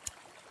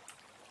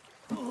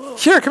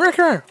 Here, come here,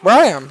 come here. Where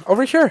I am.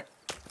 Over here.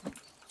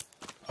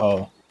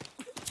 Oh.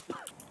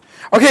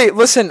 Okay,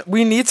 listen.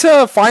 We need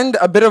to find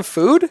a bit of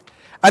food.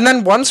 And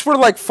then once we're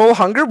like full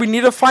hunger, we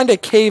need to find a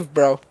cave,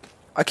 bro.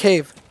 A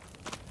cave.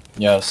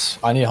 Yes.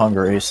 I need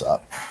hunger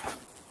ASAP.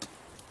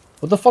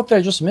 What the fuck did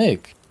I just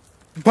make?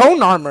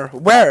 Bone armor.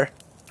 Where?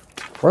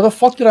 Where the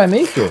fuck did I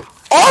make it?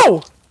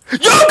 Oh! Yo,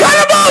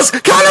 cannibals!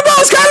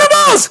 Cannibals!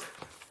 Cannibals!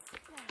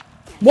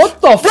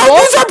 What the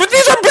fuck?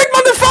 These are big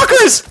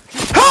motherfuckers!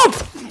 Help!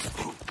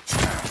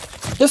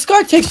 This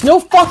guy takes no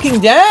fucking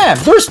damn.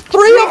 There's 3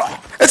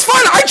 of... It's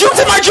fine. I juked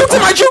him. I juked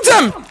him. I juked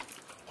him.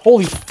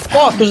 Holy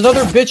fuck. There's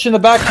another bitch in the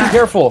back. Be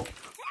careful.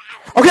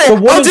 Okay, the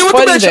woman's I'll deal with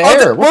the bitch. The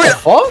air. What the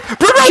fuck?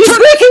 Bro, she's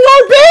breaking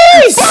our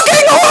base!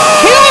 Fucking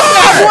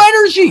hard! Kill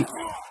energy!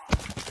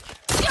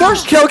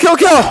 There's... Kill.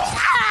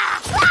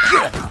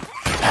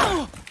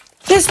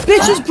 This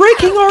bitch is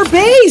breaking our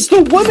base!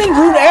 The woman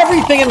ruined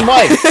everything in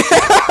life!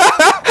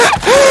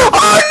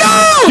 Oh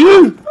no!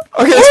 Dude!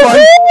 Okay, it's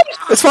fine.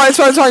 It's fine,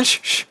 it's fine.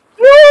 Shh.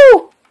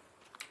 No!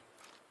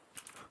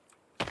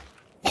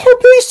 Our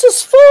base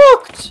is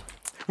fucked!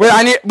 Wait,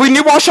 we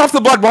need to wash off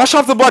the blood. Wash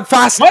off the blood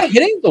fast. Am I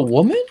hitting the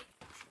woman?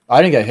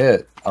 I didn't get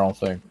hit, I don't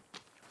think.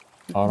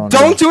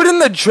 Don't do it in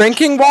the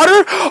drinking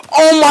water?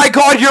 Oh my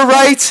god, you're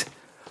right!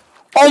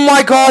 Oh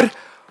my god!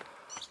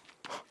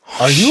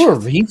 Are you a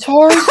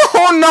retard?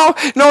 Oh no!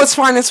 No, it's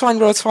fine,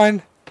 bro, it's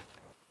fine.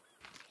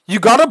 You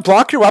gotta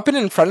block your weapon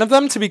in front of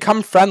them to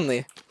become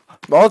friendly.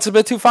 Well, it's a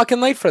bit too fucking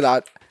late for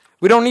that.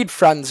 We don't need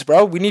friends,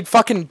 bro. We need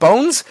fucking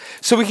bones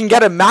so we can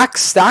get a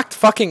max stacked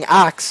fucking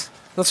axe.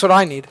 That's what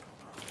I need.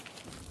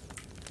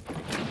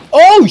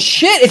 Oh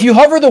shit! If you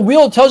hover the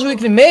wheel, it tells you what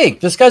you can make.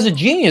 This guy's a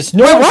genius.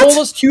 No one told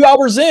us 2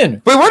 hours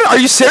in. Wait, what? Are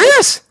you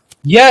serious?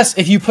 Yes,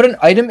 if you put an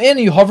item in and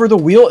you hover the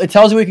wheel, it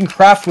tells you what you can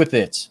craft with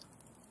it.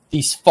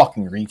 These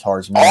fucking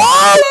retards, man.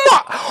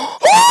 Oh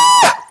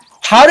my!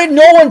 How did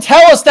no one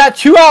tell us that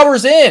 2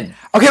 hours in?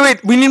 Okay,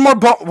 wait. We need more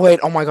bone. Wait.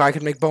 Oh my god, I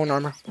could make bone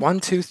armor. 1,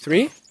 2,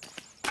 3.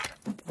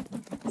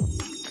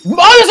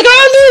 Oh, there's a guy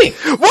on me!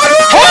 What?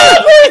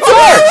 Help,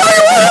 retard!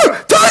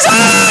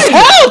 TARZANED!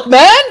 Help,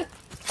 man!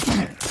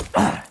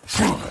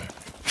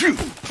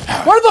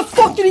 Where the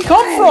fuck did he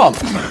come from?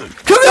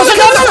 Kill the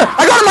other!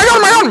 I got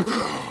him!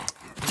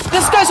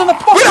 This guy's on the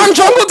fucking... Wait, I'm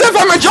jungle diff!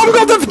 I'm a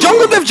jungle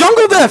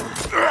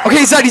diff! Okay,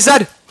 he's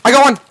dead. I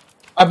got one.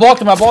 I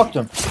blocked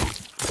him.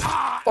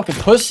 Fucking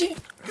pussy.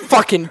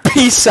 Fucking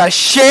piece of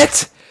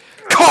shit!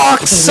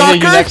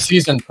 Cocksucker! Next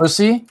season,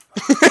 pussy.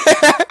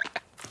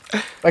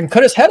 I can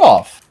cut his head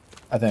off,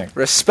 I think.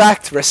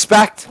 Respect.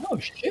 Oh,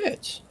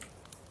 shit.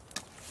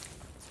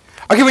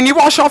 Okay, we need to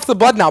wash off the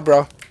blood now,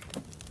 bro.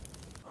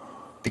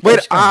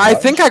 Wait, I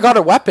think I got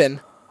a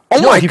weapon.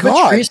 Oh my god. If you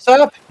put tree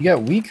sap, you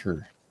get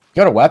weaker. You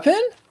got a weapon?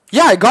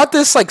 Yeah, I got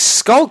this, like,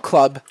 skull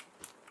club.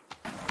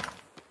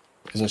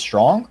 Is it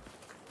strong?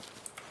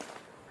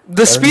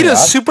 The speed is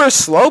super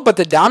slow, but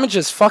the damage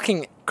is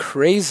fucking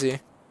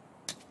crazy.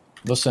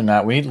 Listen,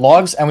 Matt, we need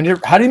logs, and we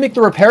need... How do you make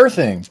the repair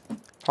thing?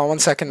 Hold on 1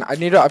 second. I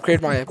need to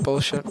upgrade my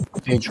bullshit.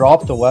 Okay,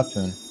 drop the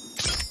weapon.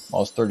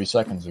 Well, it's 30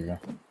 seconds ago.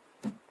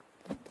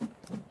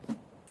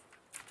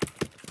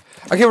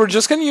 Okay, we're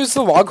just gonna use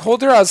the log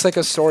holder as, like,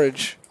 a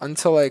storage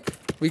until, like,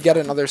 we get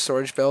another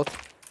storage build.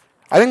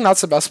 I think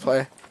that's the best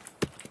play.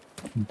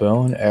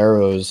 Bone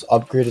arrows,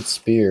 upgraded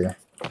spear,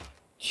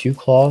 2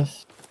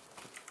 cloth.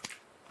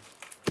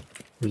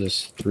 There's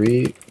this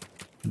 3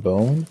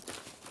 bone.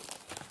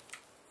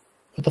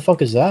 What the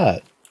fuck is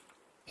that?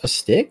 A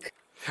stick?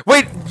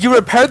 Wait, you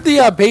repaired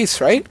the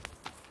base, right?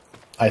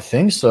 I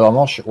think so. I'm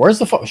not sure. Where's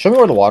the fuck? Show me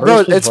where the water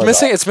is. Bro, it's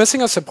missing. It's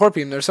missing a support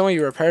beam. There's no way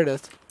you repaired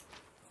it.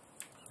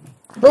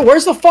 Bro,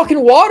 where's the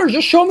fucking water?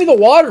 Just show me the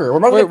water.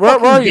 Wait, where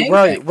are you? Where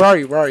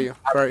are you?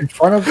 In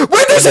front of...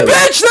 Wait, there's a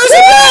bitch! There's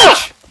a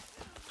bitch!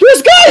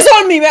 There's guys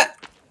on me, man!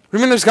 What do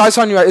you mean there's guys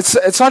on you?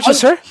 It's not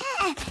just her?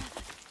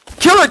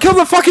 Kill her! Kill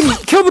the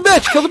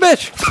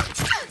bitch!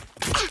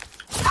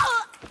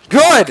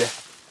 Good!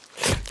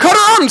 Cut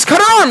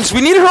her arms!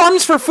 We need her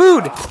arms for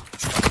food!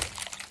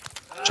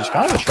 She's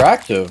kind of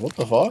attractive. What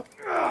the fuck?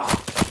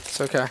 It's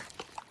okay.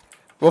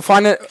 We'll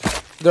find it.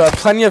 There are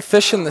plenty of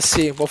fish in the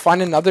sea. We'll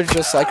find another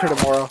just like her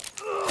tomorrow.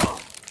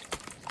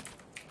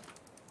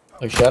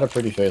 Like, she had a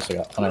pretty face,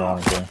 like,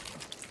 unironically.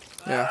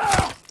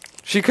 Yeah.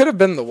 She could have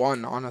been the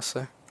one,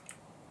 honestly.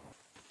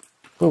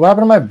 Wait, what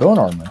happened to my bone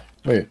armor?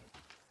 Wait.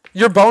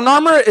 Your bone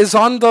armor is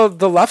on the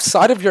left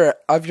side of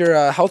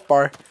your health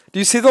bar. Do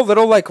you see the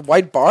little, like,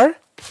 white bar?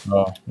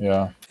 Oh,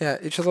 yeah. Yeah,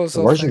 each of those.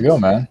 Where'd you go,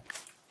 man?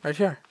 Right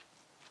here.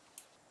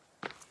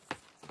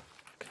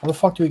 How the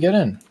fuck do we get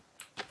in?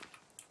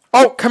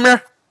 Oh, come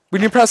here. We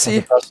need to press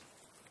E.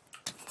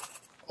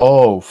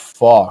 Oh,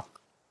 fuck.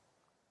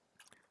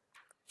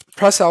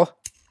 Press L.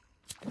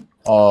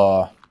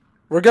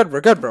 We're good,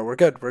 bro. We're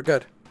good. Where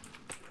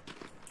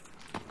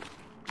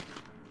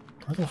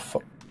the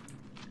fuck?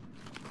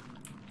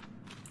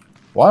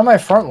 Why am I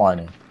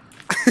frontlining?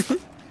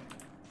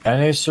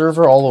 NA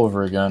server all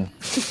over again.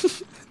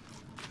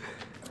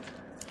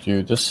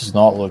 Dude, this does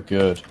not look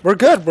good. We're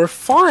good. We're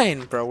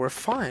fine, bro. We're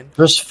fine.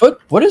 There's foot.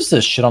 What is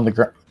this shit on the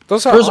ground?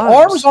 Those are There's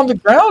arms on the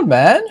ground,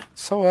 man.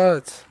 So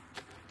what?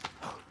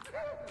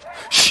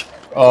 Shh.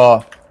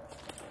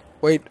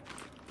 Wait.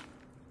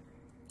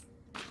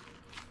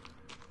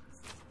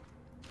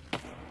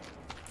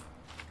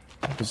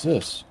 What is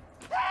this?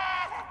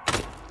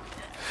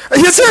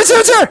 Yes, sir.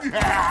 Yes, sir.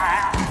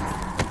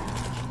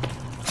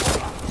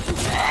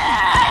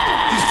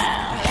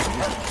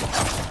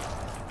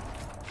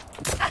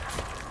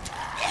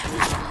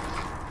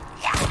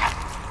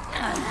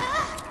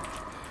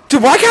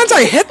 Dude, why can't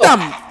I hit them?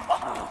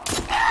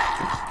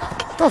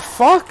 What the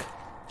fuck?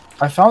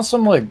 I found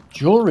some, like,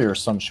 jewelry or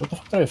some shit. What the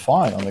fuck did I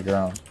find on the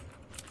ground?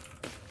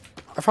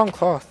 I found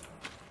cloth.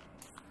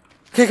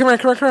 Okay, come here.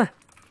 That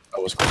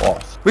was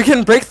cloth. We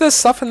can break this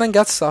stuff and then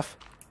get stuff.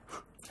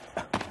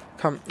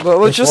 Come,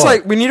 let's just,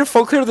 like, we need to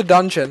full clear the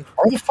dungeon.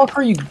 Where the fuck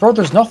are you? Bro,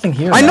 there's nothing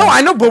here,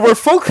 I know, but we're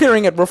full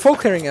clearing it. We're full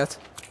clearing it.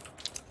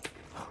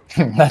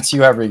 That's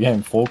you every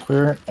game. Full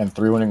clear and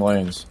 3 winning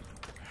lanes.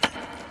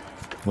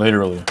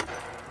 Literally.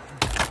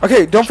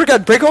 Okay, don't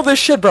forget, break all this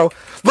shit, bro.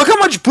 Look how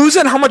much booze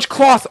and how much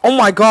cloth. Oh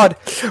my god.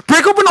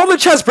 Break open all the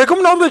chests. Break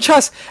open all the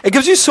chests. It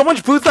gives you so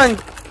much booze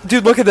and...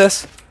 Dude, look at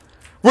this.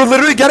 We're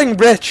literally getting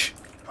rich.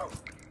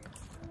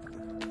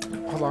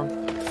 Hold on.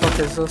 What the fuck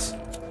is this?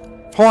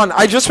 Hold on.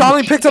 I just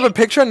finally picked up a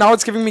picture and now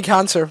it's giving me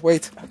cancer.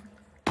 Wait.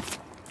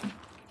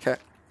 Okay,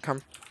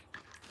 come.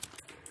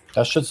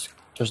 That shit's...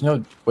 There's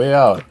no way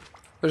out.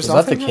 There's Is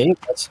that the nothing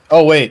cave?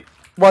 Oh, wait.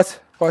 What?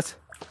 What?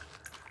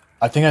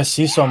 I think I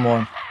see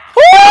someone.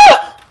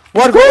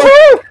 What?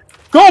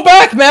 Go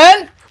back,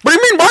 man! What do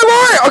you mean?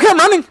 Why? Okay, I'm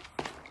running.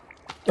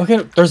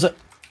 Okay, there's a...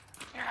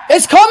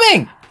 It's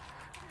coming!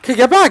 Okay,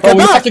 get back, Oh, get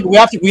back.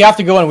 we have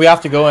to go in. Go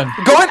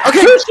in?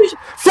 Okay. Help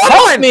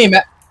Frontline! me,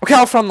 man! Okay,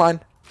 I'll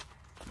frontline.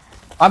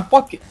 I'm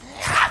fucking...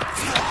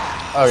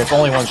 Oh, it's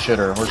only one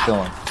shitter. We're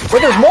chilling.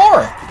 Wait, there's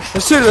more!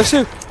 Let's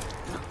do.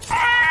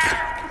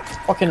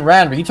 Fucking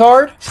ran,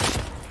 retard.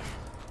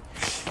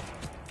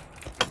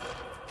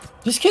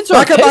 These kids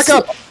are back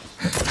up.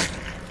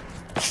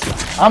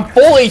 I'm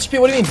full HP.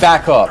 What do you mean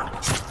back up?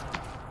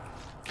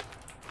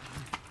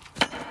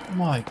 Oh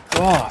my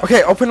god.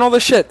 Okay, open all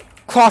this shit.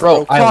 Cloth,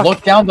 Bro, cloth. I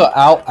looked down the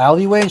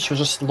alleyway and she was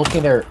just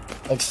looking there,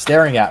 like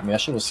staring at me. That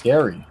shit was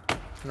scary. I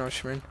know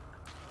what you mean.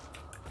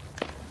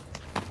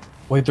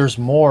 Wait, there's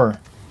more.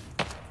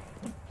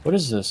 What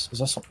is this? Is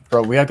that some...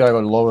 Bro, we gotta go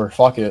lower.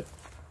 Fuck it.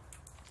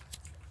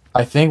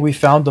 I think we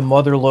found the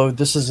mother lode.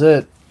 This is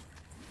it.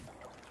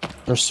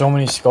 There's so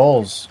many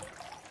skulls.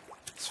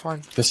 It's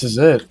fine. This is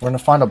it. We're gonna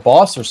find a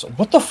boss or something.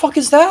 What the fuck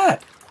is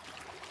that?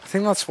 I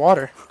think that's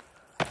water.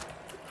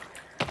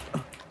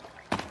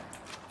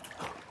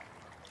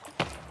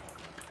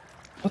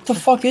 What the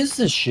fuck is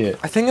this shit?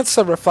 I think it's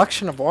a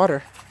reflection of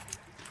water.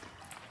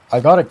 I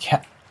got a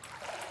canister.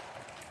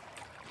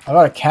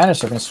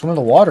 I can swim in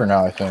the water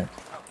now, I think.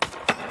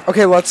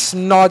 Okay, let's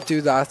not do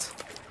that.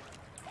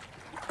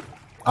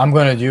 I'm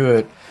gonna do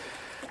it.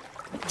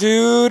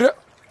 Dude.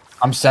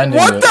 I'm sending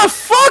it. What the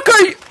fuck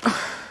are you...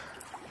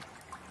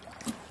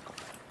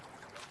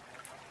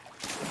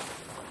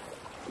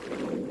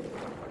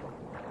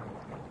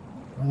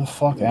 Where the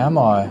fuck am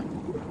I?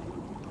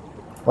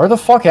 Where the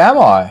fuck am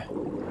I?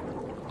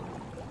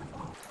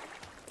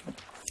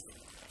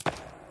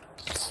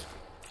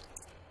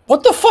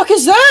 What the fuck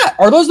is that?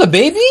 Are those the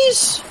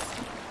babies?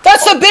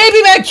 That's the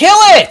baby, man! Kill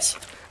it!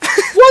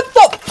 What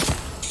the...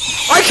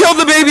 I killed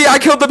the baby! I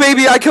killed the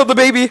baby! I killed the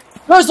baby!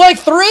 There's like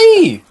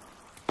 3!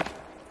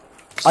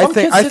 I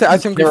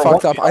think we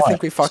fucked up. I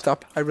think we fucked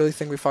up. I really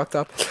think we fucked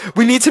up.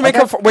 We need to make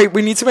a... Wait,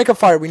 we need to make a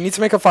fire. We need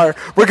to make a fire.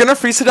 We're gonna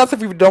freeze to death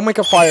if we don't make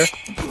a fire.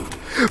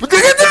 Kill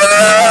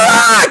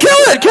it!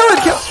 Kill it! Kill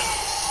it!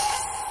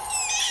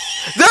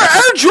 They're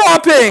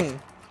airdropping!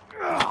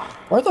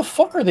 Where the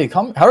fuck are they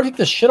coming? How do I take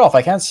this shit off?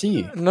 I can't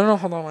see. No,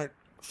 hold on, wait.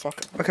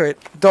 Fuck. Okay, wait.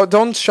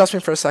 Don't stress me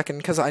for a second,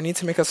 because I need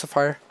to make us a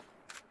fire.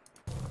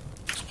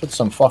 Let's put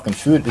some fucking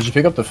food. Did you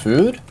pick up the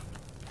food?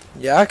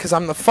 Yeah, because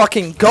I'm the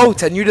fucking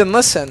goat, and you didn't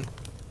listen.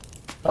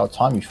 About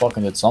time you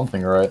fucking did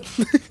something right.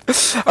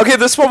 Okay,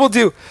 this is what we'll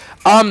do.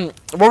 What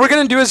we're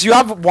gonna do is you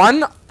have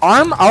one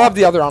arm, I'll have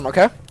the other arm,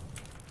 okay?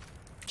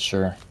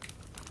 Sure.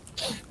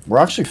 We're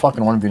actually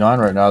fucking 1v9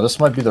 right now. This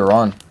might be the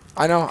run.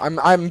 I know,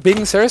 I'm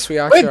being serious, we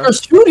actually Wait,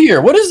 there's food here.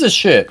 What is this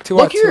shit?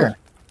 Look here.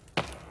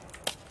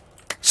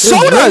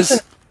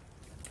 Sodas!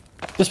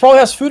 This probably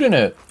has food in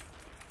it.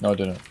 No, it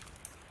didn't.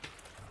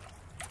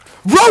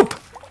 Rope!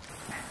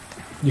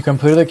 You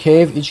completed a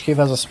cave. Each cave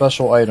has a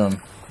special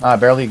item. I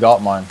barely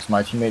got mine because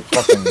my teammate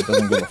fucking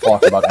doesn't give a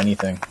fuck about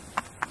anything.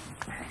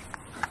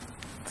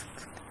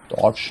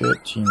 Dog shit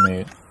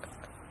teammate.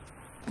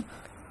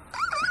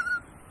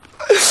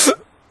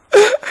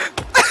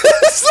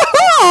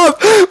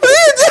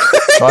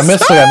 Oh, I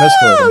missed it.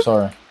 I'm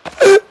sorry.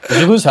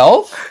 Did you lose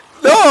health?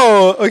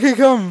 No. Okay,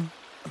 come.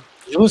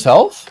 Did you lose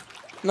health?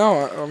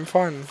 No, I'm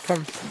fine.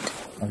 Come.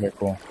 Okay,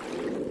 cool.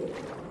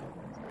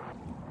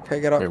 Okay,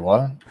 get up. Wait,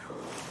 what?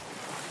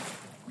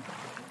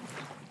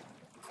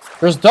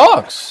 There's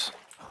ducks!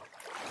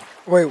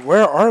 Wait,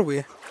 where are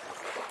we?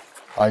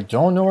 I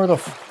don't know where the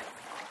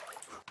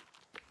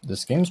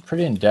this game's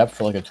pretty in-depth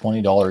for like a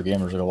 $20 game.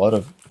 There's like a lot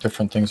of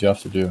different things you have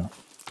to do.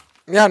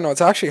 Yeah, no,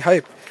 it's actually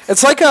hype.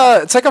 It's like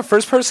a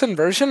first-person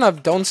version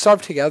of Don't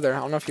Starve Together. I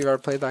don't know if you've ever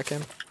played that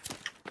game.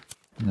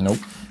 Nope.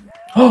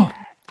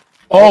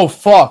 Oh,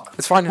 fuck!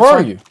 It's fine. Where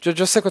are you?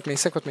 Just stick with me.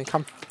 Stick with me.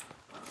 Come.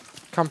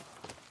 Come.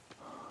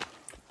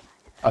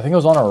 I think it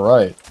was on our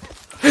right.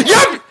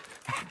 Yep!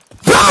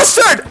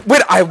 Bastard!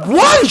 Wait, I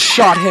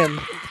one-shot him!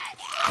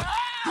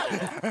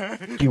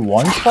 You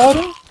one-shot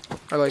him?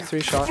 Or like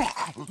 3-shot.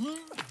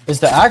 Is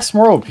the axe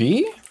more OP?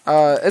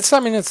 I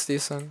mean, it's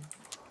decent.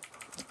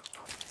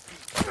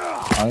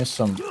 I need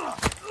some...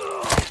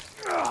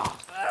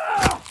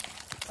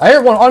 I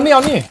hear one on me!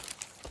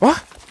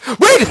 What?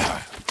 Wait!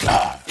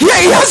 Yeah,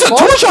 he has a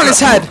torch on his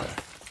head!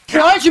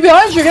 Behind you,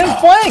 you're getting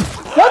flanked!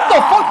 What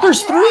the fuck?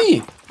 There's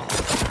 3!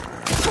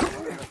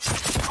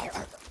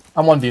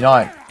 I'm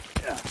 1v9.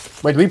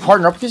 Wait, do we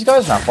partner up with these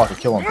guys? Nah, fuck it,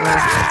 kill him.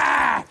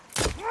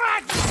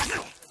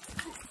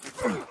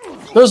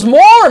 There's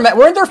more, man!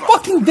 We're in their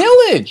fucking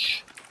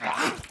village!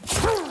 I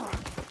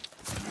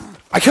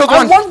killed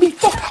one!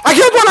 I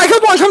killed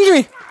one! Come to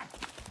me!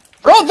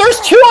 Bro, there's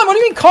 2 on! What do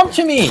you mean, come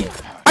to me?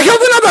 I killed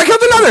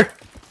another!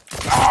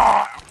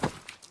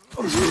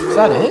 Is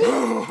that it?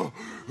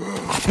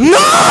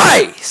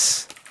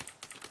 Nice!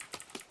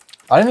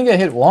 I didn't even get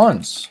hit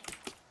once.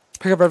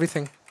 Pick up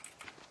everything.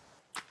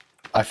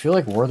 I feel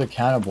like we're the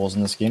cannibals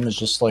and this game is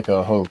just like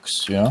a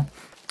hoax, you know?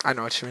 I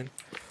know what you mean.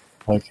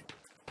 Like,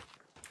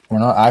 we're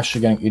not actually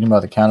getting eaten by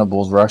the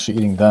cannibals, we're actually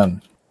eating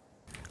them.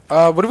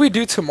 What do we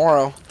do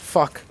tomorrow?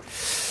 Fuck.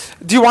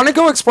 Do you want to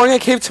go exploring a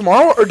cave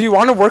tomorrow, or do you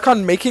want to work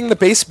on making the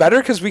base better?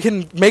 Because we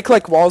can make,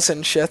 like, walls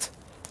and shit.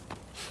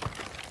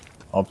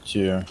 Up to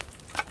you.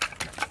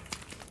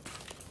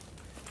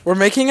 We're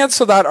making it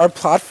so that our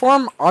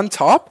platform on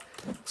top,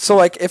 so,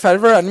 like, if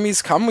ever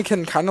enemies come, we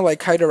can kind of,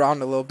 like, kite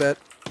around a little bit.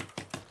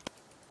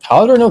 How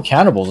are there no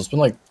cannibals? It's been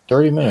like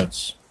 30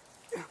 minutes.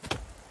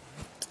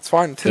 It's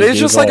fine. Today's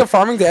just like a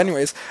farming day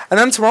anyways. And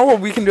then tomorrow what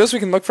we can do is we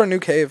can look for a new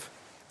cave.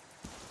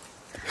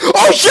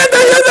 Oh shit,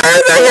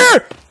 they're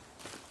here!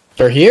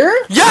 They're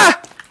here?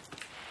 Yeah!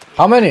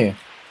 How many?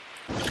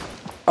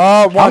 One.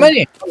 How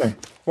many?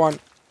 One.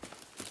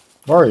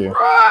 Where are you?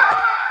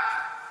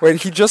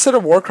 Wait, he just said a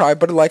war cry,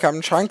 but like I'm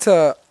trying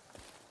to...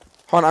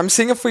 Hold on, I'm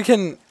seeing if we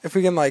can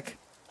like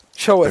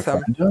chill with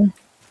him.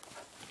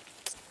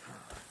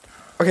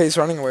 Okay, he's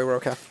running away, we're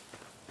okay.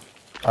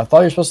 I thought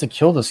you were supposed to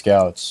kill the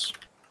scouts.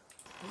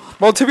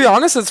 Well, to be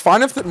honest, it's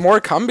fine if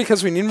more come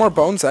because we need more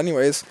bones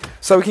anyways,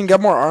 so we can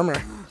get more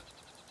armor.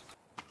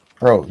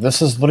 Bro,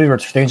 this is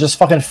literally... They just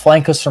fucking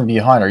flank us from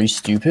behind. Are you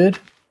stupid?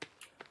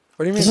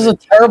 What do you mean? This is a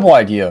terrible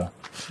idea.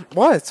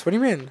 What? What do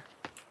you mean?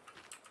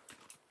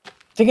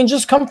 They can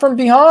just come from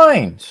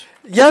behind.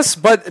 Yes,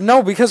 but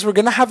no, because we're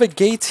gonna have a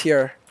gate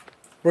here.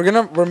 We're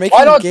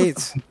making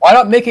gates. Why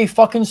not make a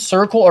fucking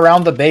circle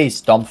around the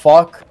base, dumb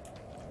fuck?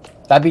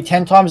 That'd be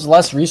 10 times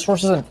less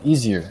resources and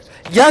easier.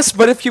 Yes,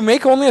 but if you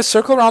make only a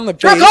circle around the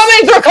base... They're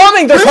coming! They're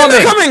coming! They're coming!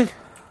 They're coming!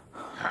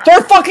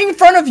 They're fucking in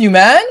front of you,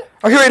 man!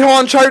 Okay, wait, hold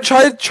on. Try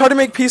to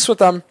make peace with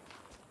them.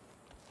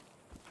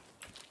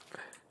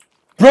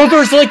 Bro,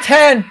 there's like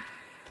 10!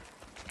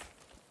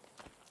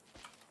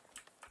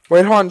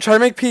 Wait, hold on. Try to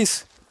make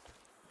peace.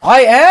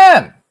 I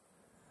am!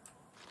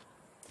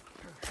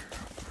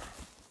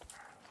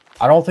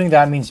 I don't think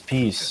that means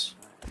peace.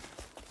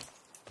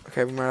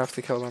 Okay, we might have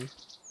to kill them.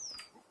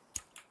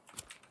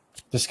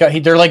 This guy,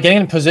 they're like getting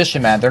in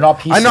position, man. They're not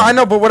peaceful. I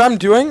know, but what I'm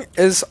doing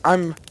is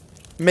I'm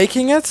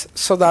making it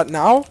so that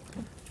now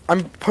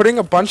I'm putting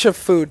a bunch of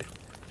food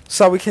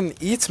so we can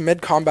eat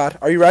mid-combat.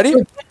 Are you ready?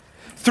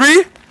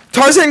 3,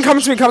 Tarzan, come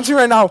to me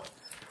right now.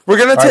 We're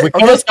gonna take... We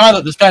kill this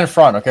guy in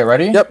front. Okay,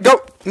 ready? Yep,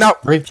 go, now.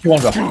 3, 2,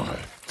 1, go.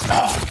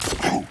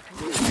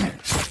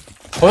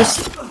 Push.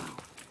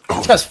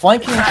 This guy's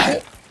flanking and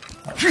shit.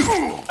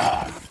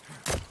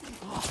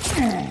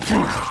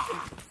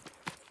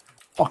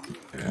 Fuck.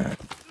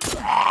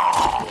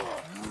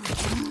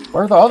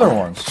 Where are the other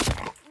ones?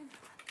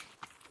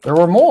 There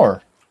were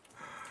more.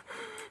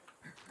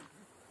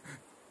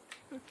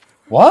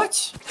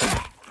 What?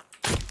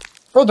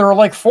 Bro, there were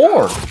like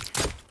 4.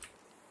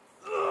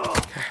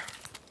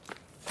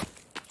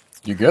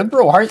 You good,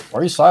 bro? Why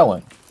are you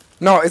silent?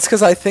 No, it's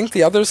because I think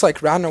the others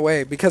like ran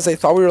away because they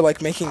thought we were like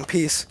making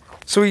peace.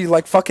 So we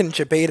like fucking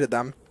jebaited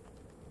them.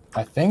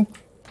 I think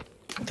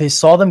they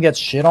saw them get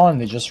shit on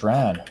and they just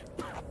ran.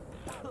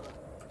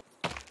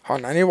 Hold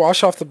on, I need to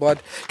wash off the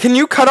blood. Can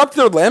you cut up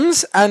their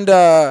limbs and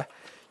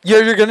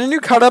you're gonna need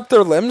to cut up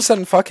their limbs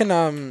and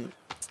fucking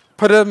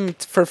put them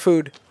for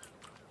food.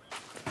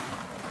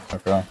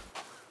 Okay.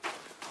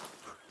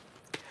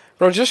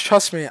 Bro, just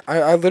trust me.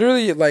 I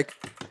literally like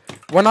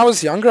when I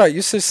was younger, I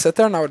used to sit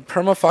there and I would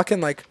perma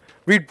fucking like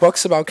read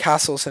books about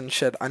castles and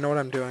shit. I know what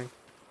I'm doing.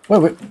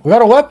 Wait, we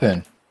got a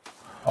weapon.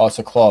 Oh, it's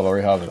a club. I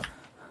already have it.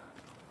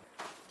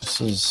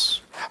 This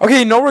is... Okay,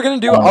 you know what we're gonna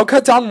do? I'll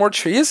cut down more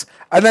trees,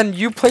 and then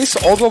you place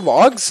all the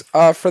logs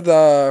for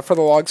the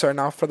logs right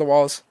now, for the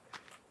walls.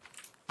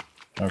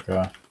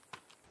 Okay.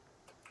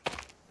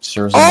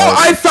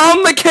 I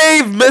found the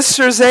cave,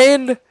 Mr.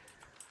 Zane!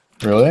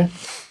 Really?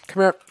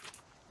 Come here.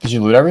 Did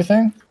you loot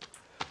everything?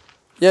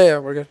 Yeah,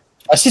 we're good.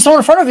 I see someone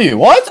in front of you.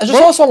 What? I just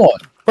saw someone.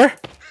 Where?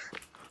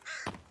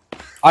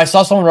 I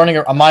saw someone running.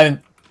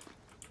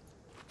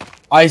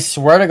 I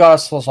swear to God, I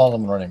saw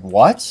someone running.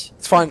 What?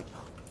 It's fine.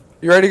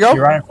 You ready to go?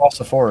 You ran across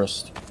the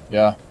forest.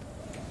 Yeah.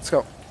 Let's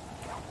go.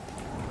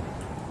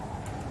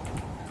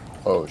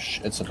 Oh,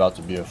 it's about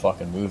to be a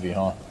fucking movie,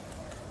 huh?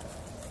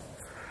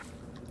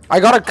 I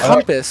got a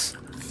compass.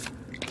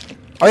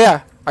 Oh,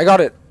 yeah. I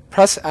got it.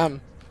 Press M.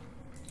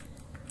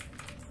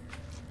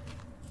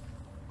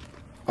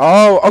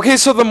 Oh, okay,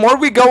 so the more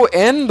we go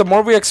in, the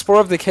more we explore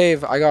of the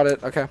cave. I got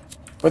it. Okay.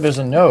 Wait, there's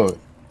a note.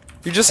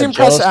 You just need to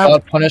press M.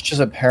 God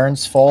punishes a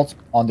parent's fault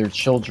on their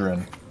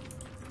children.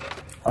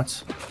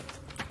 What?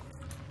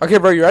 Okay,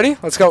 bro, you ready?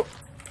 Let's go.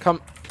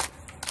 Come.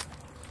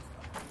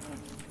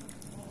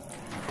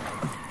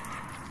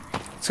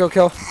 Let's go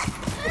kill.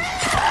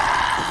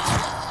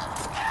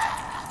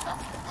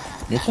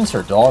 Mutants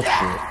are dog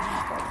shit.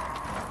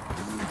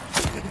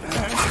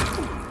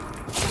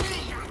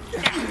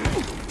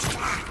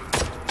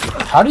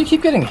 How do you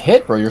keep getting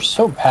hit, bro? You're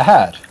so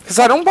bad. Because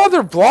I don't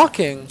bother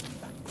blocking.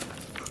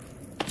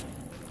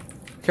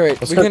 Okay,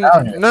 wait. Let's go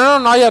down here. No,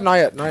 not yet.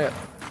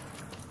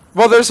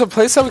 Well, there's a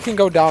place that we can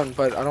go down,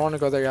 but I don't want to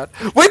go there yet.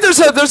 Wait, there's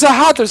a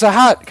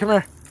hat. Come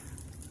here.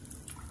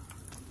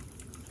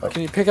 But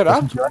can you pick it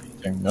up? Do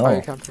anything. No. Oh,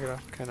 you can't pick it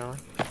up. Okay, no.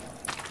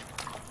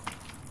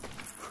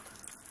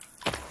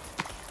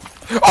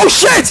 Oh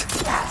shit!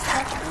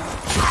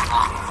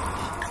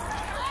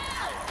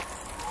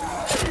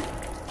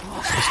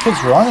 This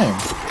kid's running.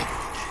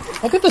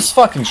 Look at this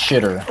fucking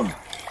shitter.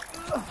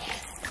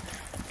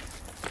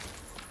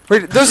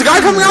 Wait, there's a guy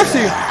coming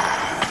after you!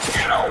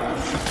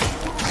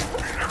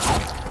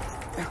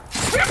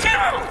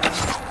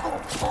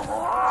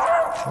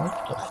 What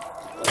the...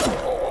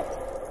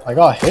 I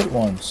got hit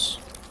once.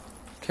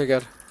 Okay,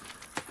 good.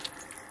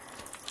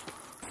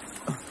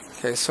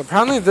 Okay, so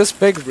apparently this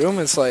big room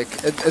is like...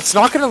 It's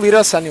not gonna lead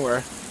us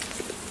anywhere.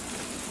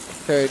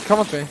 Okay, come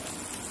with me.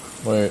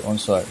 Wait, one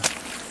sec.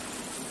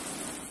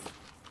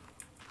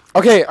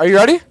 Okay, are you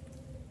ready?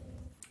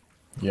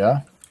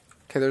 Yeah?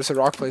 Okay, there's a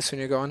rock place when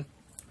you're going.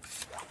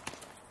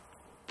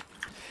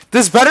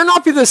 This better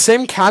not be the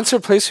same cancer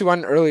place we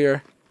went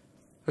earlier.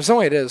 There's no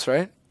way it is,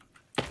 right?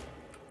 I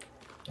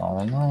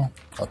don't know.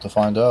 Have to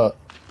find out.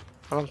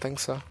 I don't think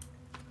so.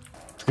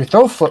 We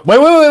throw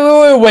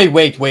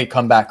wait,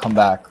 come back.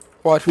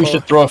 What? We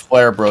should throw a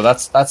flare, bro.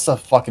 That's a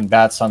fucking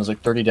bad sign. There's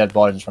like 30 dead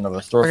bodies in front of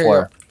us. Throw a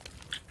flare. Go.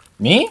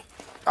 Me?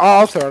 Oh,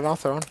 I'll throw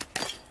it.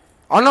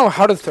 I don't know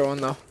how to throw one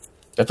though.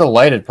 You have to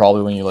light it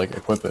probably when you like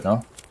equip it,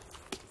 no?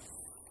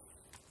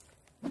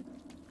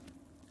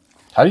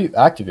 How do you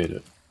activate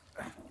it?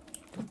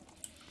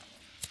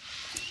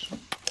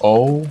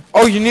 Oh.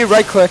 Oh, you need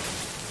right click.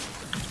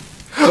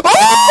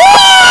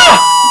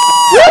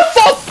 What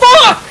the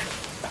fuck?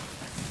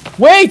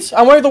 Wait,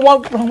 I'm wearing the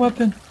wrong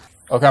weapon.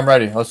 Okay, I'm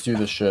ready. Let's do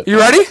this shit. You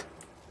ready?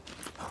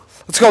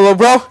 Let's go, little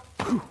bro.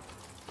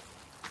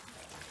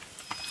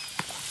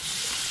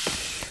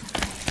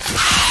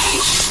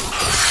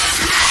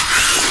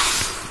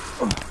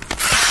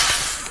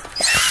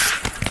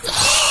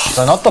 Is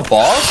that not the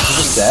boss?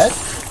 Is he dead?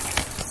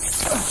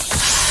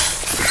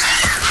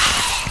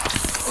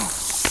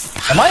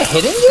 Am I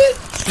hitting it?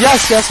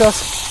 Yes.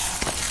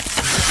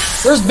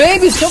 There's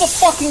babies! Kill the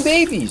fucking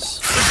babies!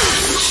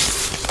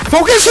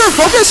 Focus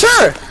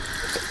her!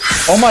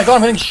 Oh my god,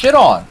 I'm getting shit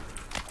on.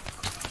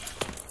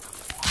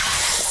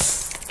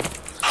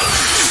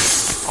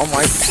 Oh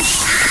my...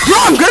 Bro,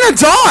 I'm gonna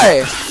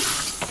die!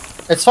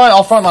 It's fine,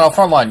 I'll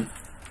frontline.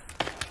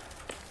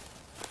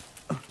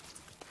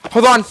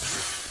 Hold on.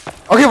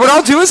 Okay, what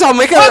I'll do is I'll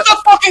make a... What the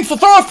fucking...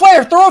 Throw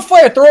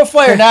a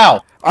flare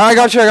now! I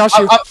got you.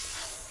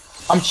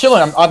 I'm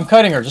chilling, I'm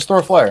cutting her, just throw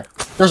a flare.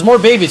 There's more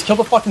babies, kill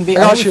the fucking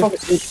babies. I got you.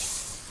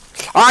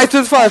 I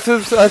threw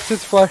the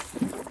flare.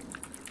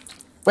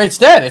 Wait, it's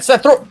dead,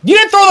 You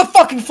didn't throw the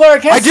fucking flare, I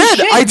can't see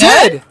shit, I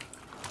did!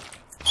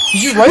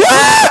 Did you right?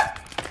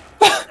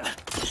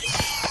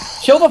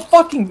 Kill the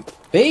fucking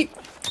bait.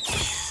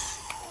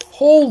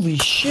 Holy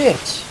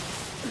shit.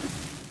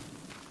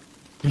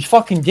 We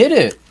fucking did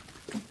it.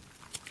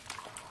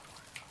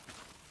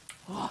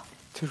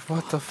 Dude,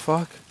 what the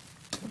fuck?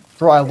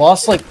 Bro, I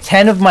lost like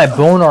 10 of my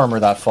bone armor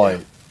that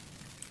fight.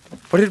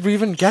 What did we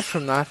even get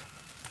from that?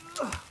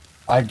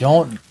 I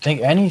don't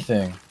think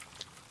anything.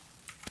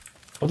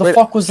 What the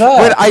fuck was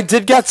that? Wait, I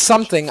did get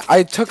something.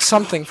 I took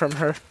something from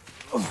her.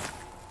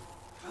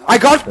 I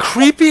got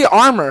creepy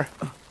armor.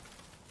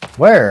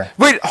 Where?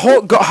 Wait,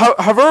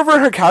 hover over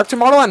her character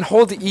model and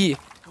hold E.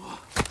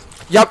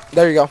 Yep,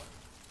 there you go.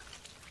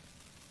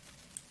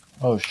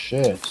 Oh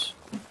shit.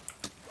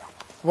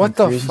 What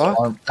the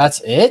fuck?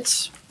 That's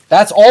it?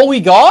 That's all we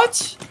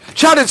got?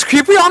 Chad, is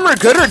creepy armor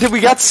good or did we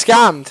get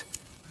scammed?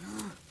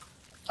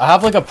 I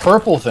have like a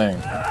purple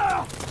thing.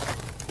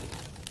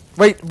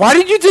 Wait, why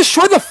did you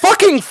destroy the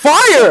fucking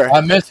fire? I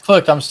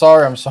misclicked. I'm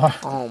sorry. I'm sorry.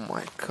 Oh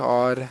my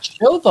god.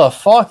 Chill the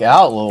fuck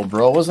out, little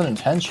bro. It wasn't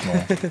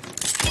intentional.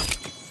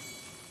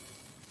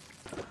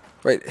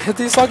 Wait, hit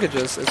these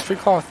luggages. It's free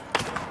cloth.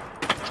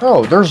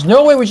 Bro, there's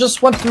no way we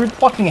just went through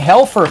fucking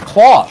hell for a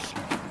cloth.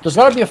 There's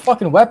gotta be a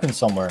fucking weapon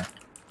somewhere.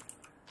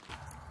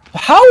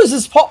 How is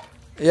this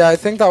Yeah, I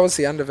think that was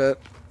the end of it.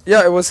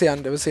 Yeah, it was the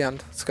end. It was the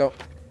end. Let's go.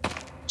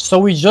 So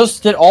we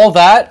just did all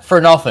that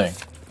for nothing.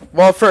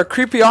 Well, for a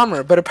creepy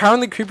armor, but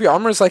apparently creepy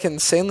armor is like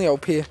insanely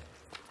OP.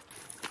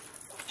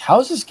 How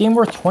is this game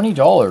worth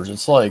 $20?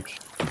 It's like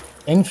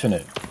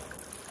infinite.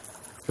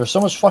 There's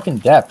so much fucking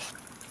depth.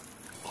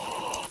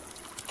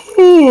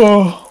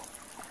 I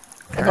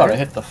gotta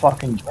hit the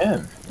fucking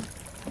gym.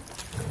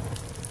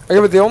 Okay,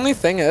 but the only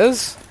thing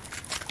is,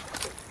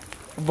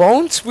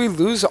 won't we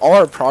lose all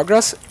our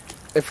progress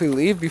if we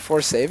leave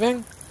before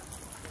saving?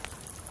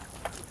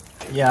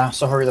 Yeah,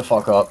 so hurry the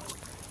fuck up.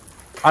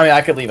 I mean,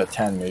 I could leave at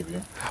 10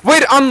 maybe.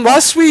 Wait,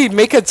 unless we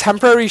make a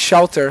temporary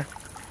shelter.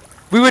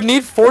 We would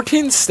need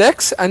 14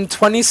 sticks and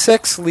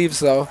 26 leaves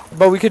though.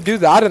 But we could do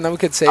that and then we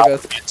could save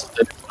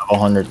it.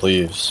 100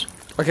 leaves.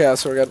 Okay,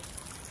 that's so we're good.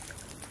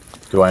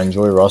 Do I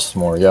enjoy Rust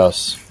more?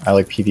 Yes. I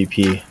like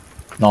PvP.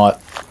 Not...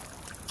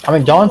 I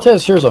mean,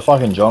 Dantes here is a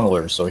fucking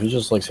jungler, so he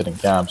just likes hitting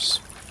camps.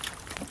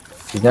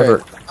 He's never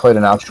played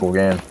an actual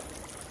game.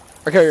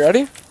 Okay, you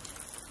ready?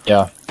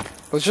 Yeah.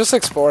 Let's just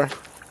explore.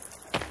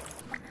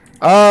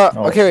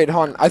 Okay, wait,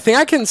 hold on. I think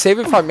I can save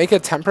if I make a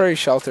temporary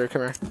shelter.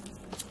 Come here.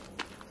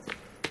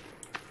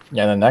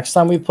 Yeah, the next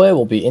time we play,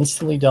 we'll be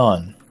instantly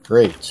done.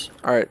 Great.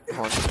 Alright,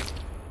 hold on.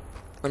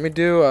 Let me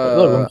do,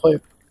 Look, we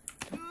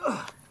play.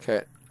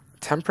 okay.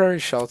 Temporary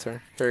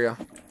shelter. Here we go.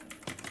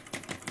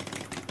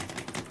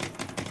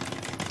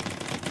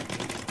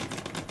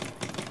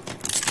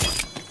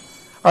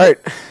 Alright,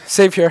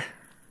 save here.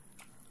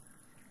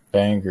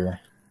 Banger.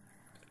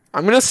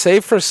 I'm gonna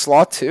save for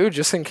slot 2,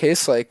 just in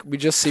case, like, we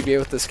just CBA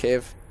with this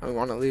cave and we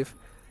want to leave.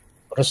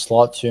 What is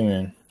slot 2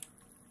 mean?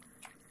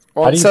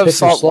 Well, instead of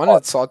slot 1,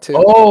 it's slot 2.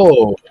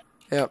 Oh!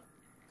 Yep.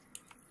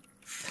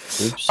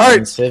 Oops.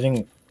 Alright.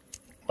 Saving...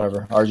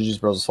 Whatever. RGG's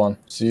Bros is fun.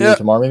 See you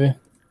tomorrow, maybe?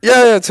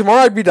 Yeah,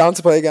 tomorrow I'd be down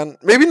to play again.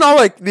 Maybe not,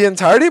 like, the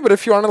entirety, but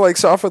if you want to, like,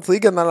 start off with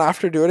League and then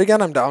after do it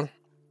again, I'm down.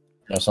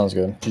 Yeah, sounds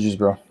good. GG's,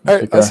 bro.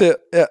 Alright, I'll see you.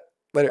 Yeah,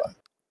 later. Bye.